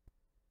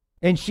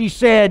 And she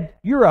said,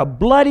 "You're a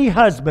bloody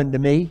husband to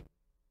me."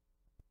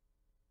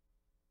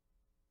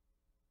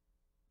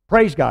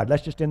 Praise God.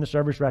 Let's just end the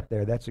service right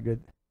there. That's a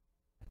good...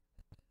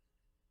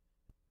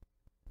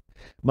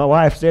 My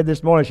wife said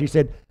this morning, she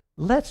said,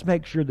 "Let's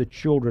make sure the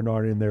children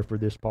aren't in there for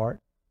this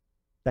part."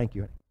 Thank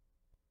you.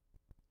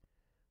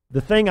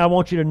 The thing I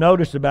want you to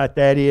notice about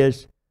that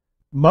is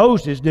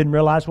Moses didn't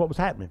realize what was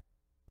happening.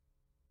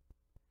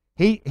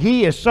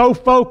 He is so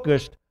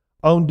focused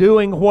on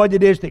doing what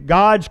it is that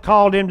God's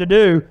called him to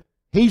do,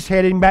 he's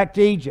heading back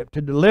to Egypt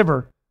to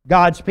deliver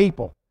God's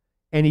people.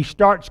 And he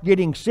starts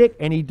getting sick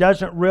and he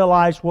doesn't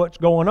realize what's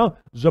going on.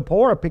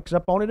 Zipporah picks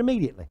up on it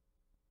immediately.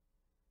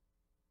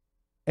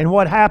 And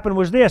what happened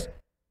was this: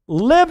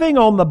 living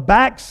on the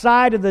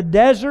backside of the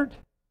desert,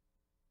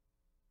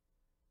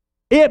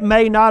 it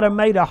may not have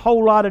made a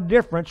whole lot of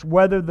difference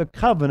whether the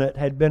covenant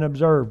had been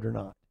observed or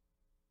not.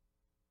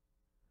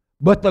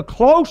 But the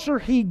closer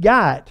he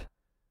got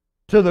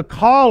to the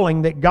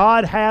calling that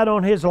God had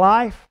on his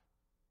life,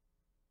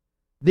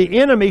 the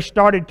enemy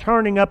started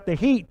turning up the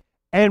heat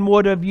and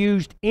would have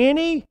used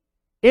any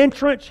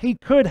entrance he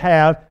could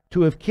have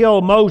to have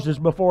killed Moses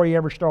before he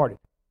ever started.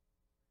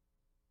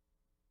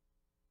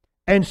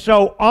 And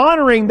so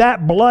honoring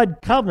that blood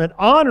covenant,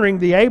 honoring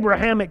the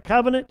Abrahamic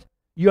covenant,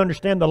 you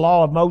understand the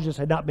law of Moses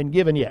had not been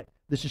given yet.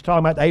 This is talking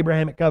about the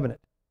Abrahamic covenant.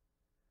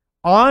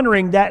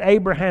 Honoring that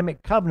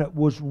Abrahamic covenant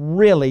was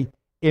really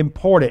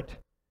important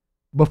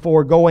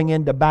before going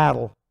into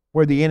battle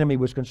where the enemy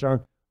was concerned.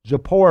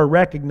 Zipporah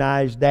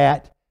recognized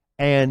that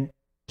and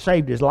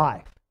saved his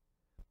life.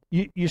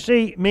 You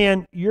see,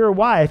 men, your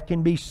wife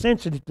can be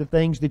sensitive to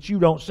things that you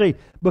don't see.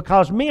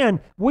 Because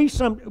men, we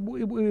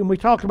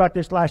talked about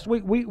this last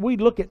week, we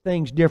look at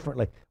things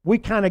differently. We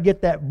kind of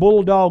get that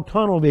bulldog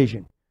tunnel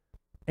vision.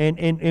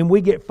 And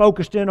we get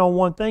focused in on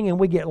one thing and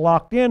we get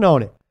locked in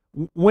on it.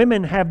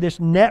 Women have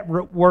this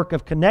network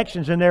of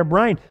connections in their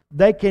brain.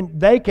 They can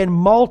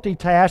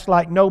multitask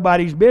like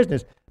nobody's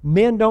business.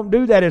 Men don't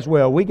do that as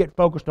well. We get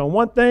focused on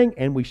one thing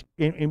and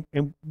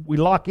we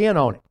lock in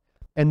on it.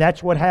 And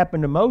that's what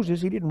happened to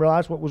Moses. He didn't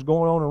realize what was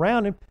going on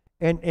around him,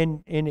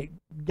 and it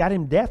got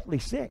him deathly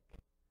sick.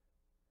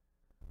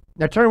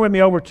 Now turn with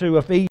me over to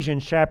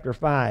Ephesians chapter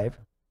 5,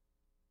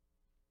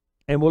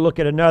 and we'll look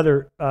at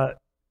another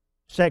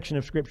section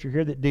of Scripture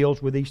here that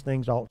deals with these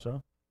things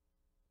also.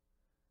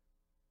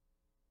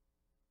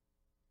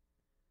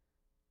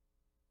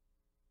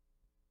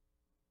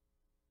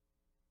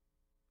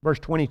 Verse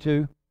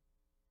 22.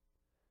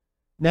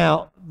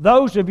 Now,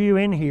 those of you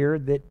in here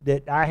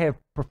that I have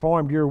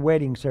performed your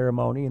wedding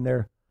ceremony, and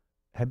there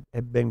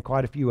have been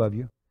quite a few of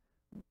you,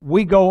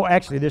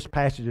 actually this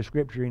passage of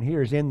Scripture in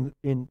here is in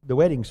the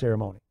wedding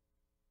ceremony.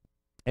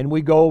 And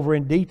we go over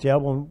in detail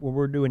when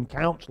we're doing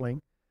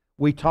counseling.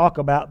 We talk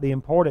about the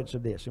importance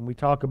of this, and we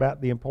talk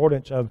about the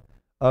importance of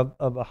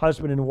a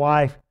husband and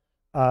wife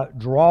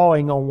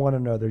drawing on one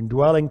another and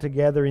dwelling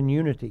together in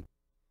unity.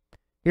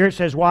 Here it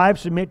says,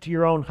 wives, submit to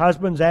your own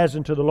husbands as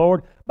unto the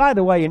Lord. By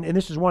the way, and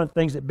this is one of the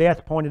things that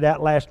Beth pointed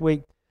out last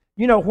week,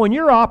 you know, when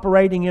you're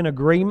operating in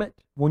agreement,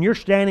 when you're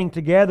standing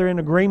together in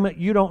agreement,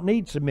 you don't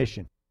need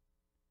submission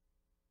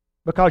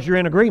because you're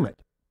in agreement.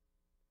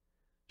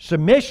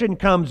 Submission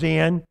comes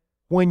in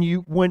when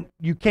you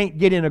can't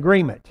get in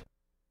agreement.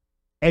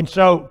 And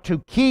so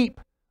to keep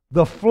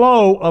the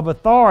flow of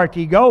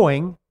authority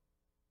going,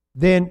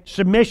 then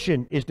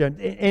submission is done.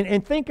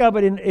 And think of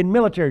it in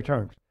military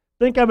terms.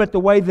 Think of it the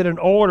way that an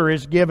order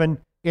is given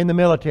in the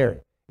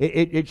military.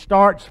 It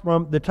starts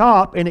from the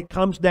top and it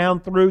comes down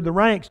through the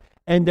ranks,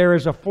 and there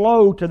is a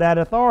flow to that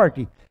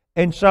authority.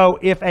 And so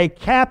if a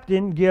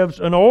captain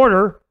gives an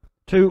order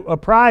to a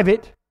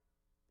private,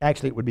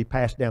 actually it would be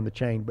passed down the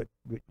chain, but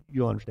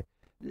you'll understand.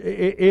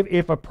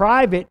 If a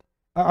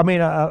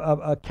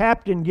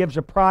captain gives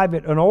a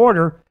private an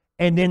order,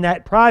 and then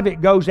that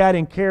private goes out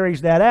and carries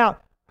that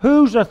out,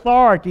 whose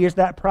authority is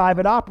that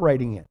private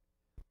operating in?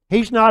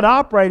 He's not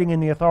operating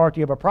in the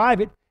authority of a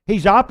private.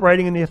 He's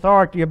operating in the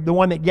authority of the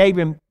one that gave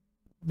him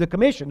the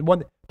commission, the one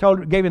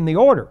that gave him the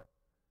order.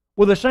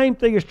 Well, the same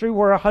thing is true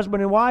where a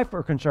husband and wife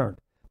are concerned.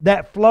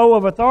 That flow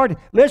of authority.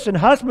 Listen,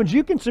 husbands,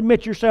 you can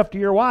submit yourself to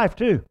your wife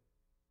too.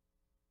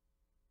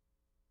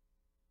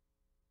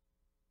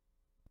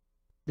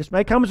 This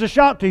may come as a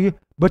shock to you,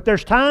 but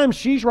there's times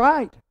she's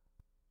right.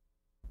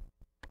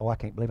 Oh, I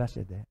can't believe I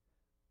said that.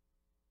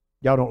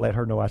 Y'all don't let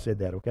her know I said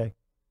that, okay?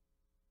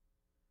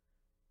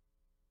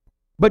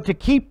 But to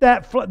keep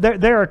that,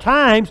 there are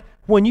times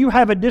when you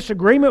have a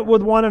disagreement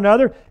with one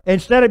another,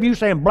 instead of you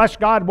saying, bless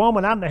God,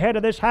 woman, I'm the head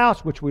of this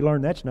house, which we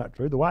learned that's not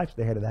true. The wife's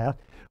the head of the house.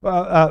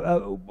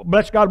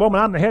 Bless God, woman,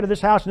 I'm the head of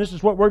this house, and this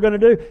is what we're going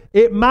to do.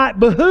 It might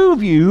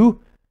behoove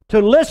you to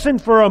listen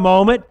for a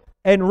moment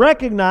and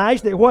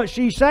recognize that what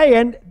she's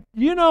saying,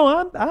 you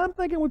know, I'm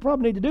thinking we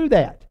probably need to do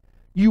that.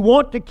 You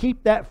want to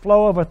keep that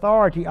flow of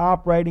authority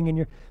operating in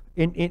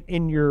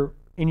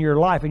your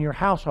life, in your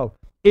household.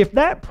 If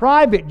that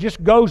private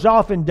just goes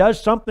off and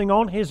does something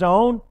on his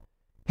own,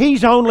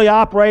 he's only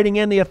operating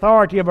in the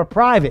authority of a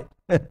private,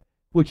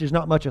 which is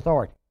not much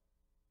authority.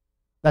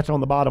 That's on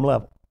the bottom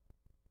level.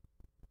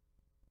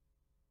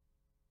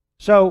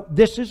 So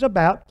this is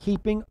about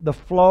keeping the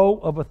flow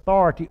of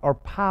authority or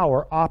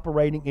power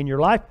operating in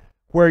your life,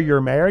 where your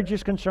marriage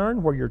is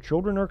concerned, where your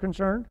children are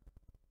concerned.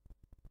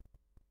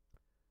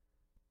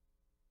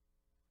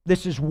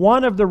 This is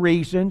one of the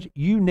reasons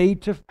you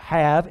need to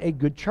have a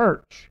good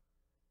church.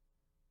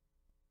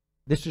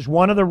 This is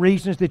one of the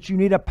reasons that you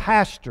need a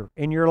pastor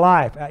in your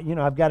life. You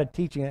know, I've got a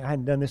teaching, I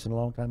hadn't done this in a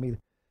long time either,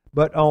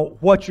 but on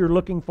what you're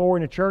looking for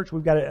in a church.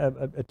 We've got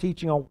a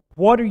teaching on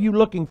what are you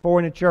looking for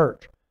in a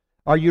church.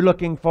 Are you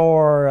looking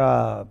for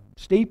a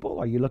steeple?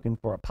 Are you looking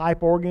for a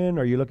pipe organ?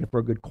 Are you looking for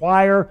a good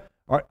choir?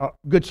 Or a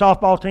good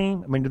softball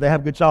team? I mean, do they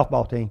have a good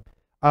softball team?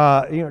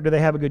 Do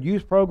they have a good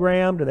youth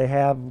program? Do they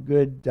have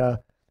good,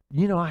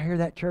 I hear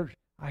that church,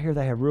 I hear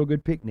they have real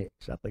good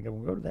picnics. I think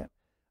I'm going to go to that.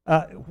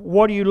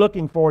 What are you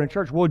looking for in a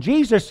church? Well,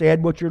 Jesus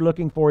said what you're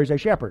looking for is a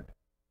shepherd.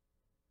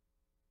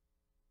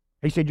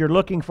 He said you're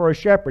looking for a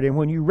shepherd. And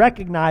when you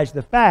recognize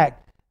the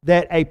fact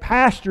that a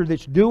pastor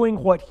that's doing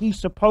what he's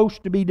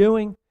supposed to be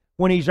doing,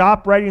 when he's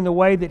operating the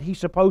way that he's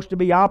supposed to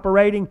be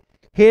operating,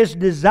 his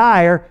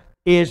desire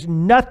is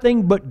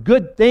nothing but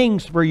good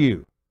things for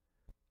you.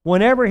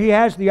 Whenever he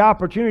has the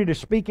opportunity to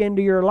speak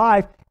into your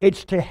life,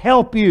 it's to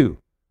help you,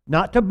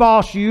 not to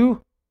boss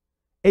you.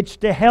 It's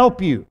to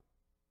help you.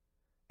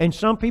 And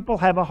some people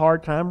have a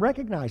hard time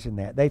recognizing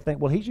that. They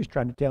think, well, he's just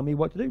trying to tell me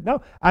what to do.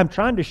 No, I'm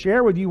trying to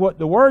share with you what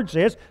the Word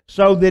says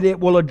so that it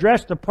will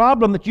address the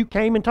problem that you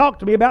came and talked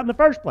to me about in the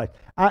first place.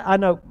 I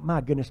know,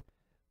 my goodness,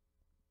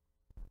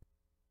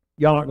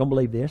 y'all aren't going to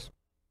believe this,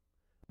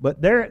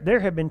 but there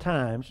have been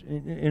times,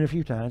 and a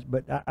few times,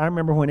 but I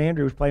remember when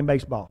Andrew was playing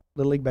baseball,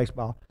 Little League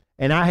Baseball,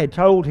 and I had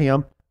told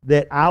him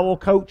that I will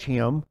coach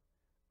him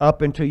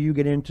up until you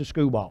get into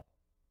school ball.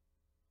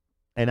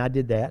 And I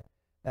did that.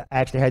 I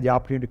actually had the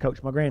opportunity to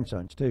coach my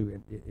grandsons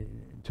too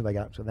until they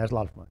got up. So that's a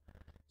lot of fun.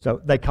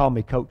 So they call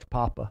me Coach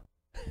Papa.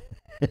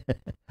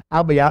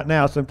 I'll be out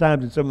now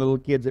sometimes and some of the little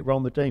kids that were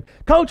on the team,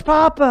 Coach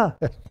Papa.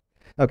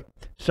 Okay.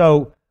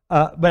 So,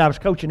 but I was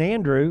coaching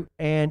Andrew,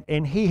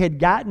 and he had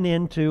gotten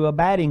into a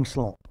batting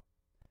slump.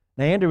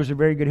 Now, Andrew was a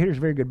very good hitter, he was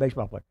a very good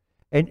baseball player.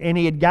 And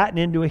he had gotten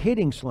into a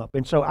hitting slump.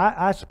 And so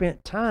I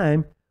spent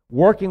time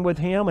working with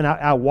him, and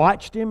I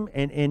watched him,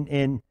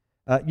 and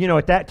you know,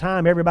 at that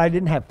time, everybody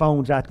didn't have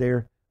phones out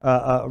there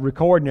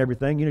recording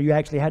everything. You know, you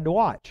actually had to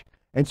watch.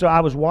 And so I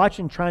was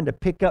watching, trying to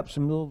pick up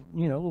some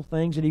little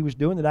things that he was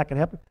doing that I could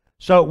help him.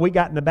 So we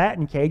got in the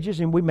batting cages,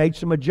 and we made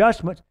some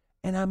adjustments.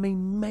 And I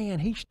mean, man,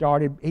 he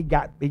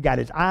got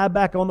his eye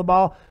back on the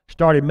ball,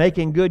 started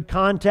making good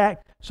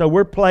contact. So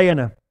we're playing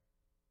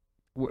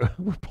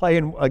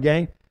a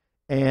game,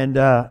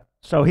 and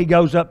so he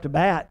goes up to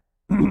bat,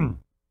 and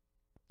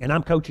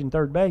I'm coaching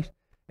third base.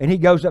 And he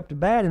goes up to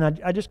bat,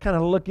 and I just kind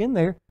of look in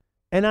there,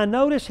 and I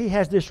notice he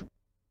has this,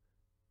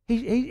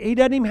 he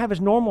doesn't even have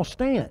his normal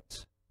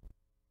stance.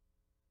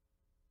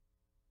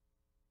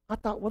 I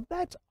thought, well,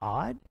 that's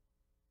odd.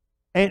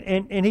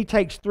 And he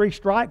takes 3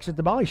 strikes at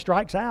the ball. He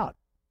strikes out.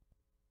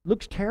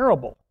 Looks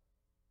terrible.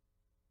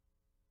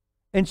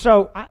 And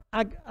so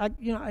I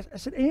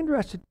said, Andrew,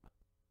 I said,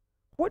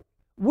 what?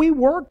 We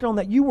worked on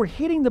that. You were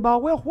hitting the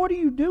ball well. What are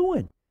you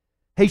doing?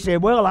 He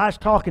said, well, I was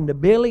talking to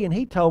Billy, and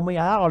he told me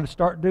I ought to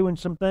start doing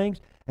some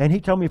things, and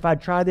he told me if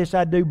I'd try this,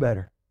 I'd do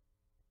better.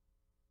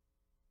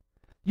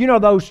 You know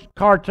those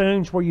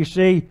cartoons where you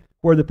see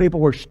where the people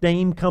where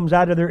steam comes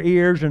out of their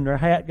ears and their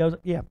hat goes?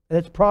 Yeah,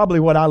 that's probably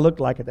what I looked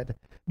like at that time.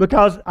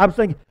 Because I was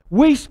thinking,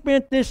 we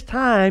spent this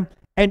time,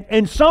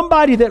 and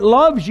somebody that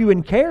loves you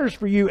and cares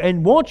for you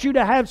and wants you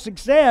to have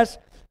success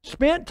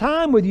spent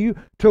time with you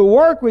to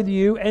work with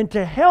you and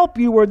to help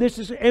you where this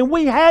is, and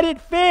we had it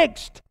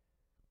fixed.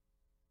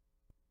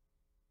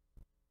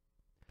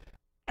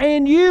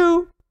 And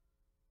you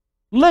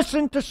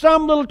listen to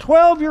some little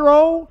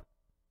 12-year-old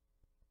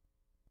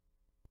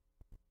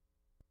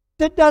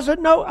that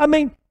doesn't know. I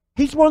mean,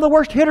 he's one of the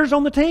worst hitters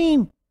on the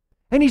team.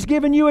 And he's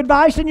giving you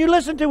advice and you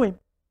listen to him.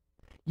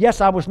 Yes,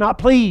 I was not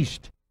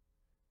pleased.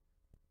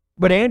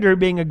 But Andrew,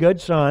 being a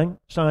good son,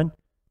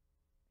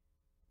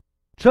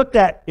 took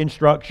that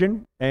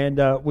instruction, and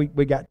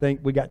we got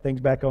things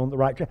back on the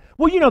right track.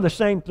 Well, you know, the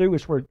same through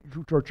is where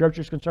church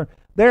is concerned.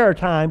 There are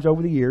times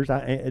over the years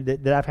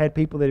that I've had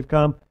people that have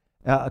come,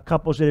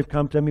 couples that have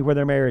come to me where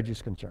their marriage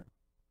is concerned.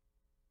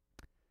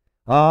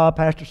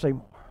 Pastor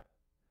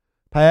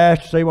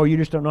Seymour, you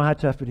just don't know how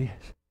tough it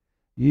is.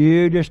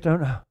 You just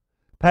don't know,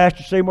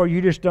 Pastor Seymour.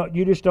 You just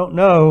don't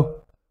know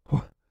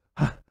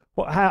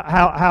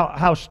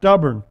how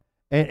stubborn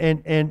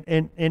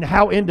and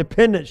how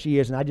independent she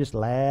is. And I just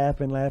laugh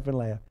and laugh and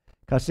laugh.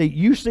 Because see,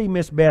 you see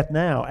Miss Beth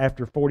now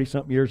after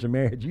 40-something years of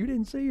marriage. You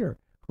didn't see her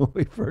when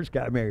we first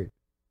got married.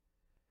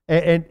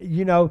 And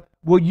you know,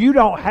 well, you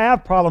don't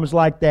have problems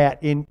like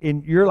that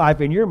in your life,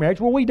 in your marriage.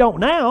 Well, we don't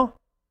now.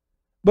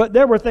 But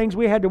there were things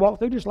we had to walk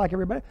through just like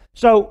everybody.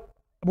 So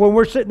when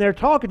we're sitting there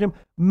talking to them,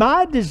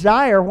 my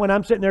desire when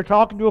I'm sitting there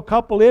talking to a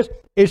couple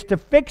is to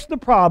fix the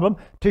problem,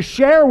 to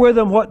share with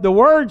them what the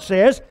Word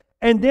says,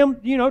 and them,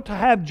 you know, to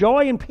have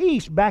joy and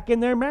peace back in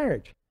their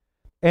marriage.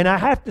 And I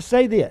have to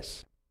say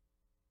this.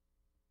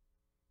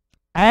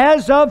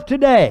 As of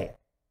today,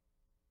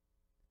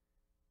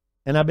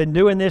 and I've been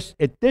doing this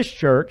at this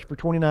church for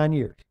 29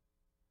 years.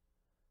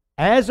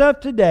 As of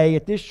today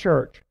at this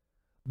church,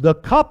 the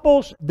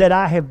couples that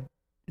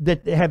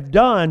have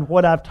done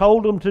what I've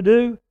told them to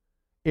do,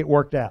 it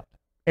worked out.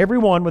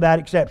 Everyone without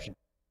exception.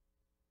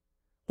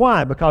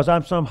 Why? Because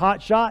I'm some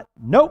hot shot?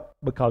 Nope.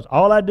 Because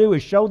all I do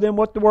is show them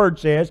what the Word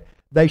says.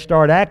 They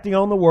start acting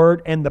on the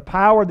Word, and the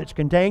power that's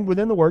contained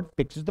within the Word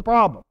fixes the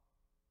problem.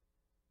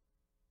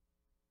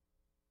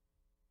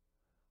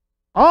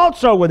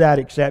 Also, without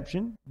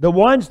exception, the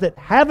ones that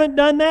haven't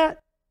done that,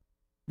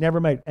 never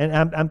made it. And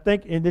I'm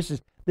thinking, and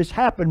this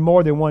happened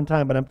more than one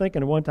time, but I'm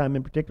thinking of one time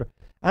in particular.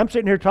 I'm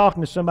sitting here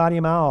talking to somebody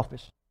in my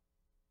office.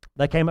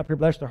 They came up here,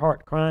 bless their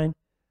heart, crying.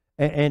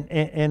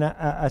 And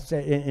I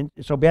said, and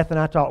so Beth and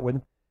I talked with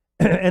them,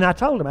 and I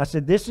told them, I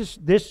said, this,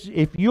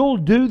 if you'll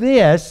do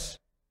this,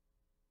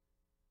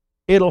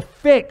 It'll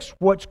fix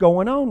what's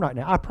going on right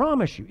now. I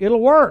promise you, it'll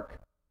work.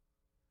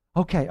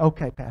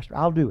 Okay, Pastor,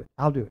 I'll do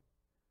it.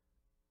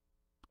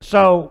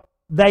 So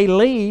they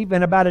leave,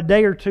 and about a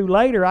day or two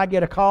later, I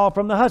get a call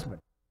from the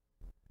husband.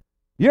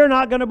 You're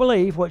not going to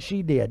believe what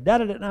she did.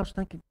 And I was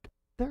thinking,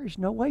 there is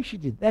no way she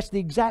did. That's the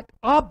exact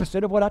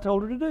opposite of what I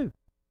told her to do.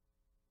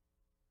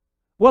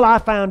 Well, I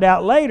found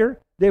out later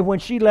that when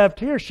she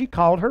left here, she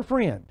called her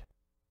friend.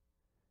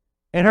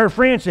 And her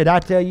friend said, I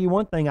tell you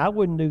one thing, I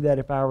wouldn't do that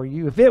if I were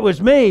you. If it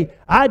was me,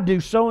 I'd do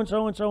so and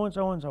so and so and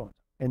so and so.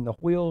 And the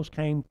wheels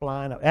came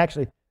flying up.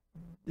 Actually,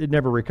 it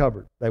never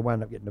recovered. They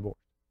wound up getting divorced.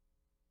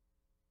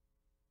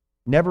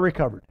 Never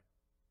recovered.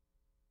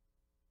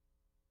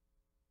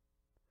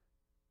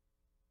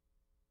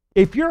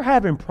 If you're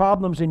having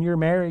problems in your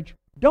marriage,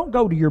 don't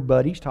go to your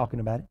buddies talking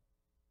about it.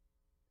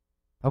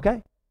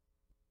 Okay?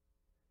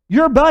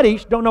 Your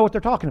buddies don't know what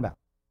they're talking about.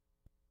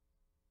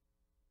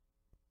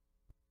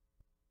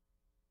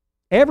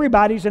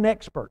 Everybody's an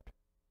expert.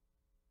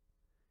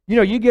 You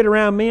know, you get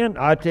around men,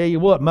 I tell you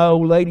what, my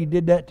old lady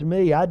did that to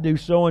me. I do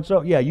so and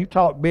so. Yeah, you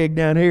talk big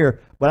down here,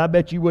 but I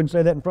bet you wouldn't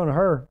say that in front of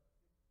her.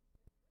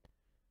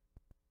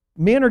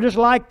 Men are just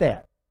like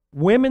that.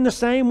 Women the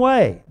same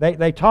way.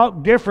 They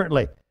talk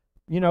differently.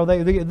 You know,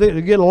 they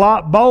get a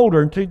lot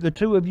bolder until the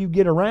two of you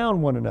get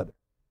around one another.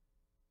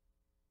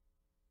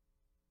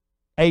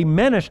 A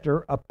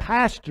minister, a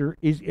pastor,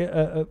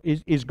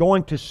 is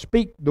going to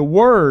speak the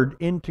word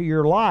into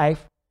your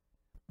life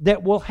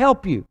that will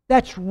help you.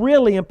 That's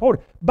really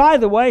important. By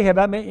the way, have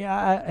I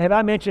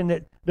mentioned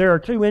that there are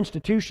two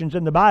institutions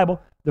in the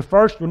Bible? The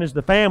first one is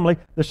the family.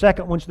 The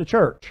second one's the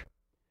church.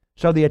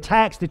 So the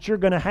attacks that you're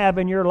going to have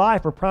in your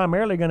life are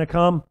primarily going to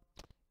come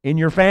in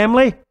your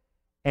family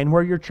and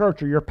where your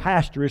church or your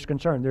pastor is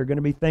concerned. There are going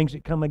to be things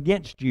that come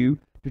against you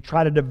to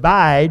try to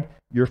divide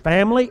your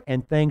family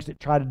and things that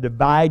try to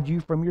divide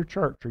you from your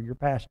church or your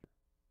pastor.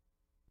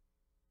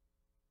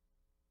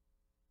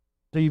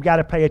 So you've got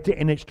to pay attention,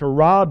 and it's to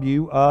rob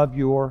you of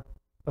your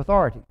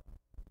authority.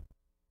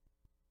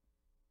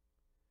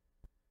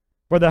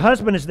 For the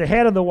husband is the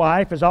head of the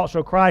wife, as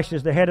also Christ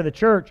is the head of the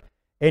church,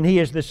 and He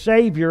is the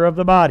Savior of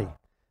the body.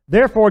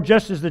 Therefore,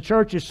 just as the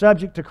church is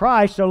subject to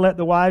Christ, so let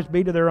the wives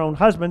be to their own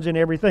husbands in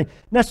everything.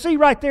 Now see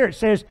right there, it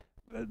says,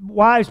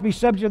 wives be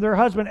subject to their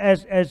husband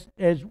as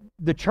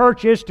the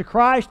church is to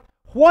Christ.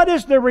 What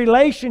is the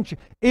relationship?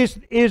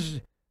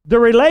 Is the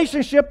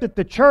relationship that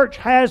the church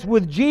has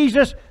with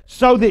Jesus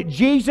so that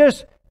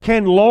Jesus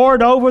can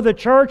lord over the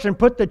church and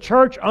put the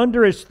church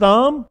under His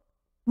thumb?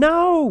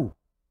 No.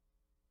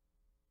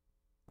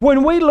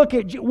 When we look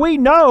at, we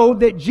know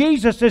that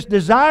Jesus'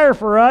 desire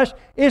for us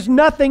is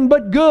nothing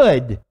but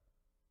good.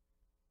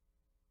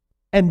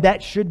 And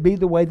that should be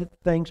the way that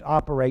things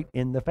operate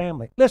in the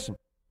family. Listen,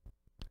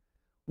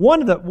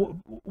 one of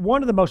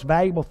the most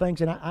valuable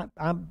things, and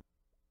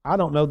I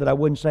don't know that I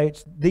wouldn't say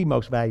it's the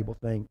most valuable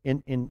thing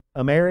in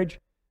a marriage,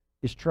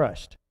 is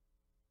trust.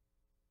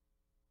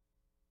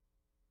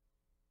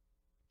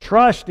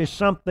 Trust is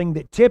something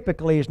that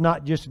typically is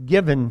not just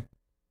given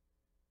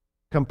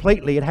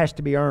completely, it has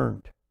to be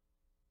earned.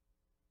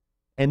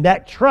 And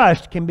that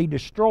trust can be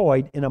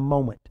destroyed in a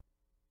moment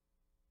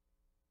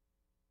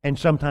and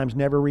sometimes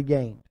never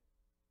regained.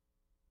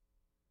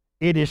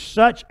 It is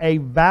such a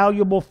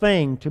valuable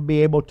thing to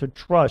be able to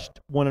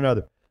trust one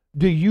another.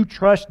 Do you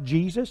trust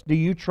Jesus? Do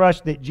you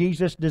trust that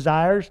Jesus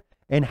desires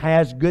and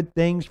has good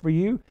things for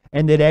you?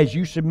 And that as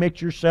you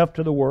submit yourself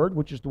to the Word,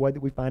 which is the way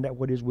that we find out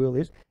what His will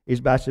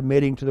is by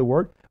submitting to the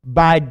Word.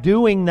 By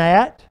doing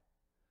that,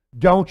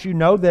 don't you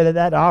know that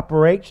that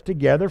operates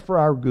together for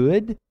our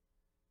good?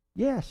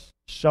 Yes.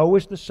 So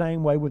is the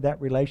same way with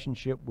that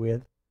relationship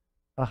with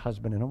a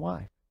husband and a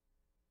wife.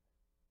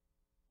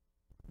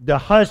 The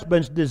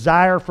husband's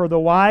desire for the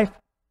wife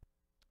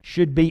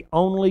should be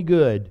only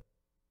good.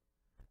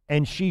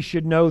 And she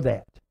should know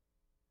that.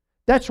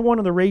 That's one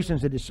of the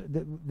reasons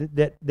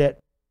that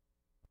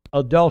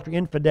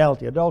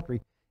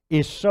adultery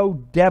is so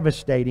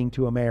devastating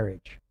to a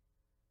marriage.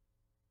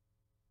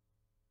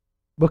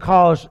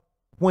 Because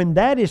when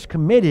that is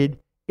committed,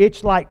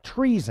 it's like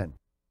treason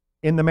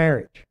in the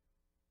marriage.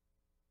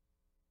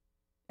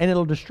 And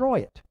it'll destroy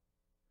it.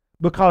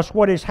 Because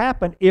what has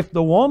happened, if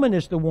the woman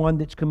is the one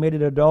that's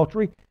committed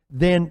adultery,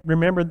 then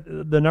remember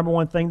the number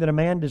one thing that a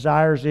man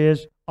desires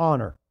is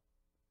honor.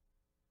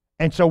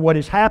 And so what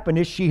has happened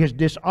is she has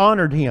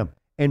dishonored him.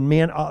 And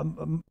men,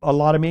 a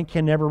lot of men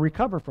can never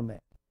recover from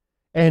that.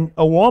 And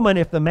a woman,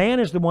 if the man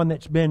is the one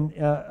that's been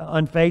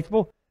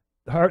unfaithful,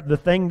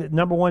 the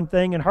number one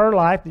thing in her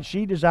life that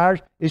she desires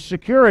is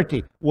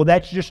security. Well,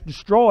 that's just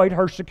destroyed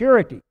her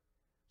security.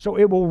 So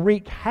it will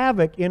wreak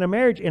havoc in a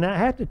marriage. And I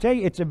have to tell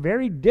you, it's a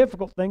very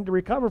difficult thing to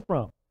recover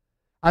from.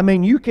 I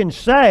mean, you can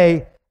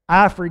say,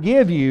 I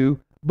forgive you,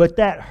 but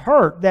that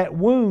hurt, that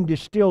wound is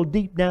still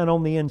deep down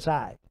on the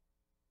inside.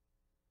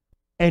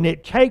 And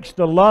it takes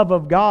the love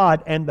of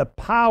God and the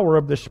power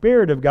of the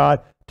Spirit of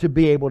God to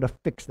be able to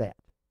fix that.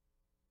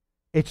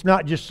 It's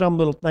not just some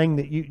little thing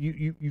that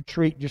you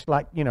treat just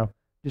like,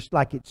 just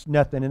like it's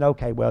nothing and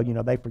okay, well,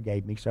 they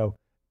forgave me, so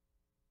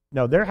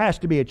No, there has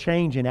to be a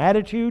change in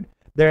attitude.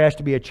 There has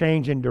to be a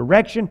change in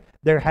direction.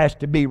 There has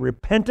to be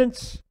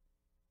repentance.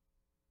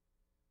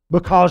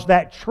 Because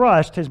that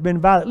trust has been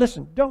violated.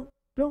 Listen, don't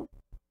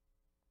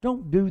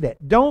do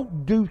that.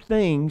 Don't do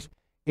things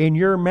in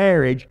your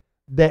marriage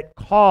that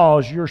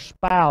cause your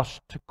spouse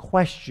to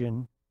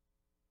question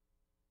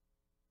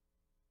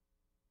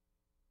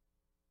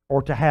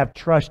or to have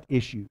trust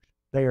issues.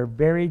 They are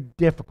very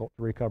difficult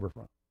to recover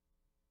from.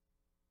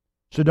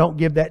 So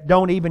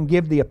don't even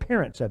give the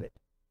appearance of it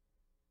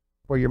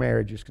where your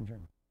marriage is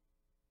concerned.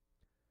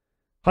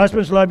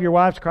 Husbands, love your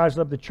wives. Christ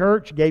loved the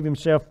church, gave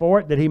himself for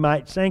it, that he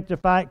might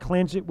sanctify it,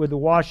 cleanse it with the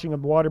washing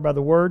of the water by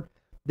the word,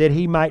 that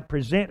he might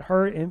present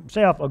her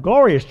himself a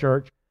glorious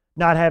church,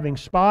 not having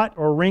spot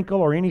or wrinkle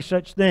or any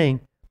such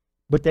thing,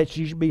 but that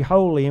she should be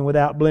holy and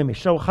without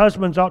blemish. So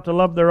husbands ought to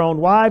love their own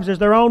wives as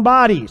their own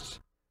bodies.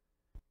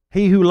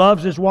 He who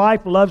loves his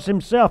wife loves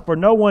himself, for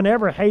no one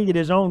ever hated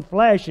his own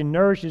flesh and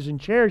nourishes and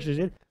cherishes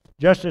it,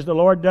 just as the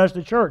Lord does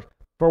the church.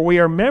 For we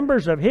are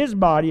members of his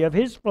body, of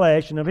his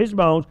flesh, and of his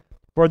bones.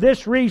 For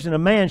this reason a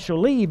man shall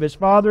leave his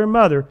father and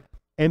mother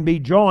and be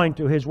joined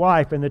to his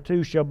wife, and the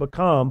two shall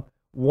become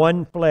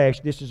one flesh.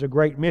 This is a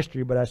great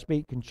mystery, but I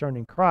speak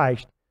concerning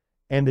Christ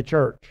and the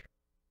church.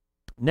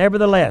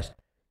 Nevertheless,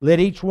 let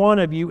each one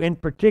of you in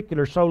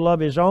particular so love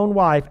his own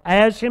wife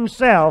as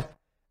himself,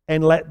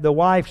 and let the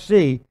wife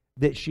see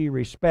that she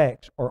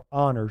respects or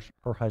honors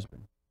her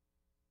husband.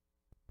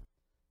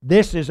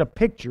 This is a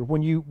picture.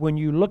 When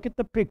you look at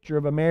the picture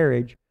of a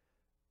marriage,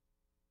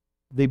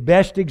 the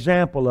best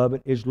example of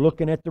it is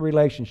looking at the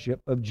relationship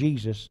of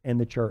Jesus and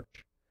the church.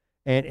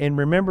 And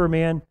remember,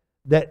 men,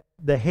 that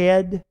the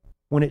head,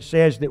 when it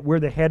says that we're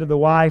the head of the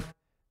wife,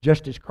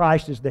 just as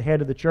Christ is the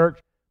head of the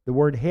church, the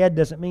word head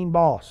doesn't mean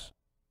boss.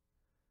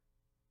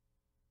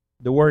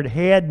 The word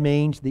head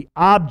means the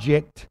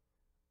object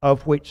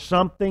of which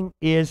something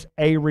is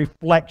a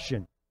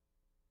reflection.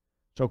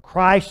 So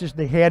Christ is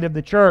the head of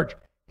the church.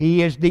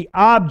 He is the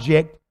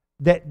object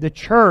that the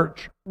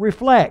church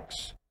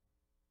reflects.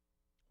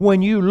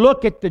 When you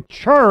look at the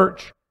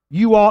church,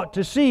 you ought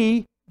to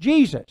see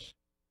Jesus.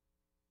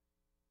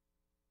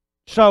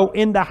 So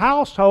in the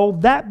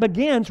household, that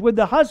begins with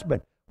the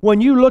husband.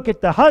 When you look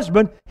at the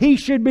husband, he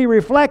should be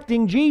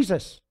reflecting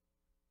Jesus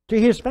to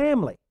his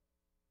family.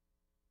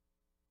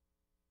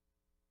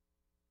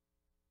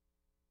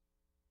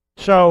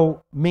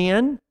 So,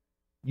 men,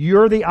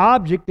 you're the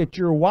object that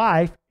your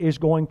wife is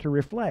going to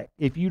reflect.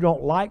 If you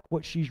don't like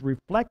what she's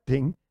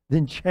reflecting,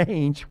 then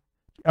change.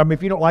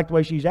 If you don't like the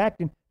way she's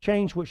acting,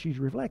 change what she's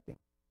reflecting.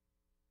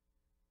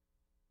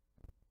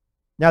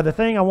 Now, the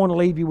thing I want to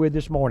leave you with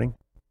this morning,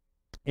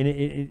 and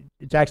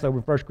it's actually over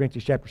in 1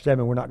 Corinthians chapter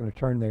 7. We're not going to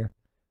turn there,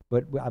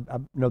 but I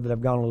know that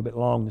I've gone a little bit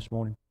long this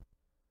morning.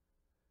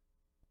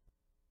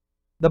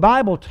 The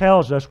Bible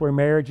tells us, where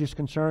marriage is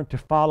concerned, to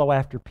follow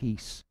after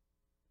peace.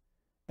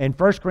 And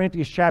 1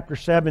 Corinthians chapter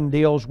 7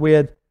 deals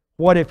with,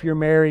 what if you're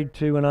married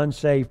to an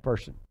unsaved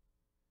person?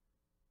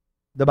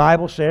 The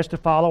Bible says to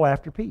follow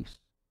after peace.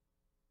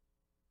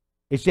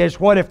 It says,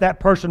 what if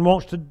that person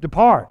wants to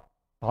depart?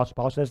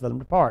 Paul says, let them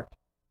depart.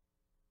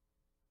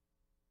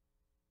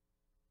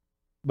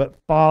 But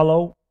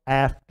follow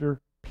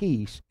after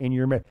peace in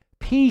your marriage.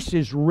 Peace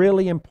is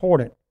really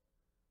important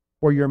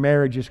where your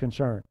marriage is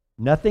concerned.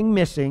 Nothing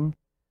missing,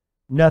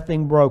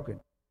 nothing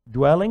broken.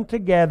 Dwelling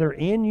together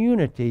in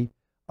unity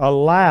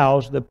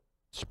allows the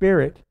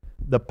Spirit,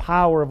 the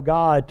power of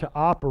God, to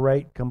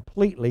operate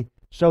completely,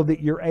 so that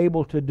you're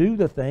able to do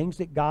the things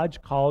that God's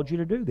called you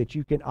to do, that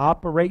you can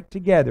operate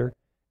together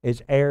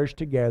as heirs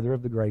together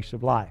of the grace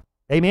of life.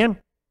 Amen?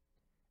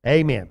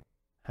 Amen.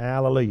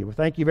 Hallelujah. Well,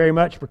 thank you very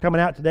much for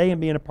coming out today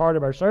and being a part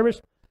of our service.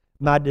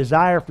 My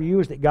desire for you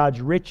is that God's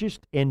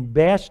richest and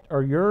best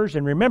are yours.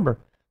 And remember,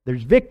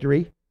 there's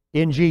victory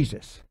in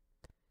Jesus.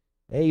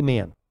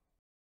 Amen.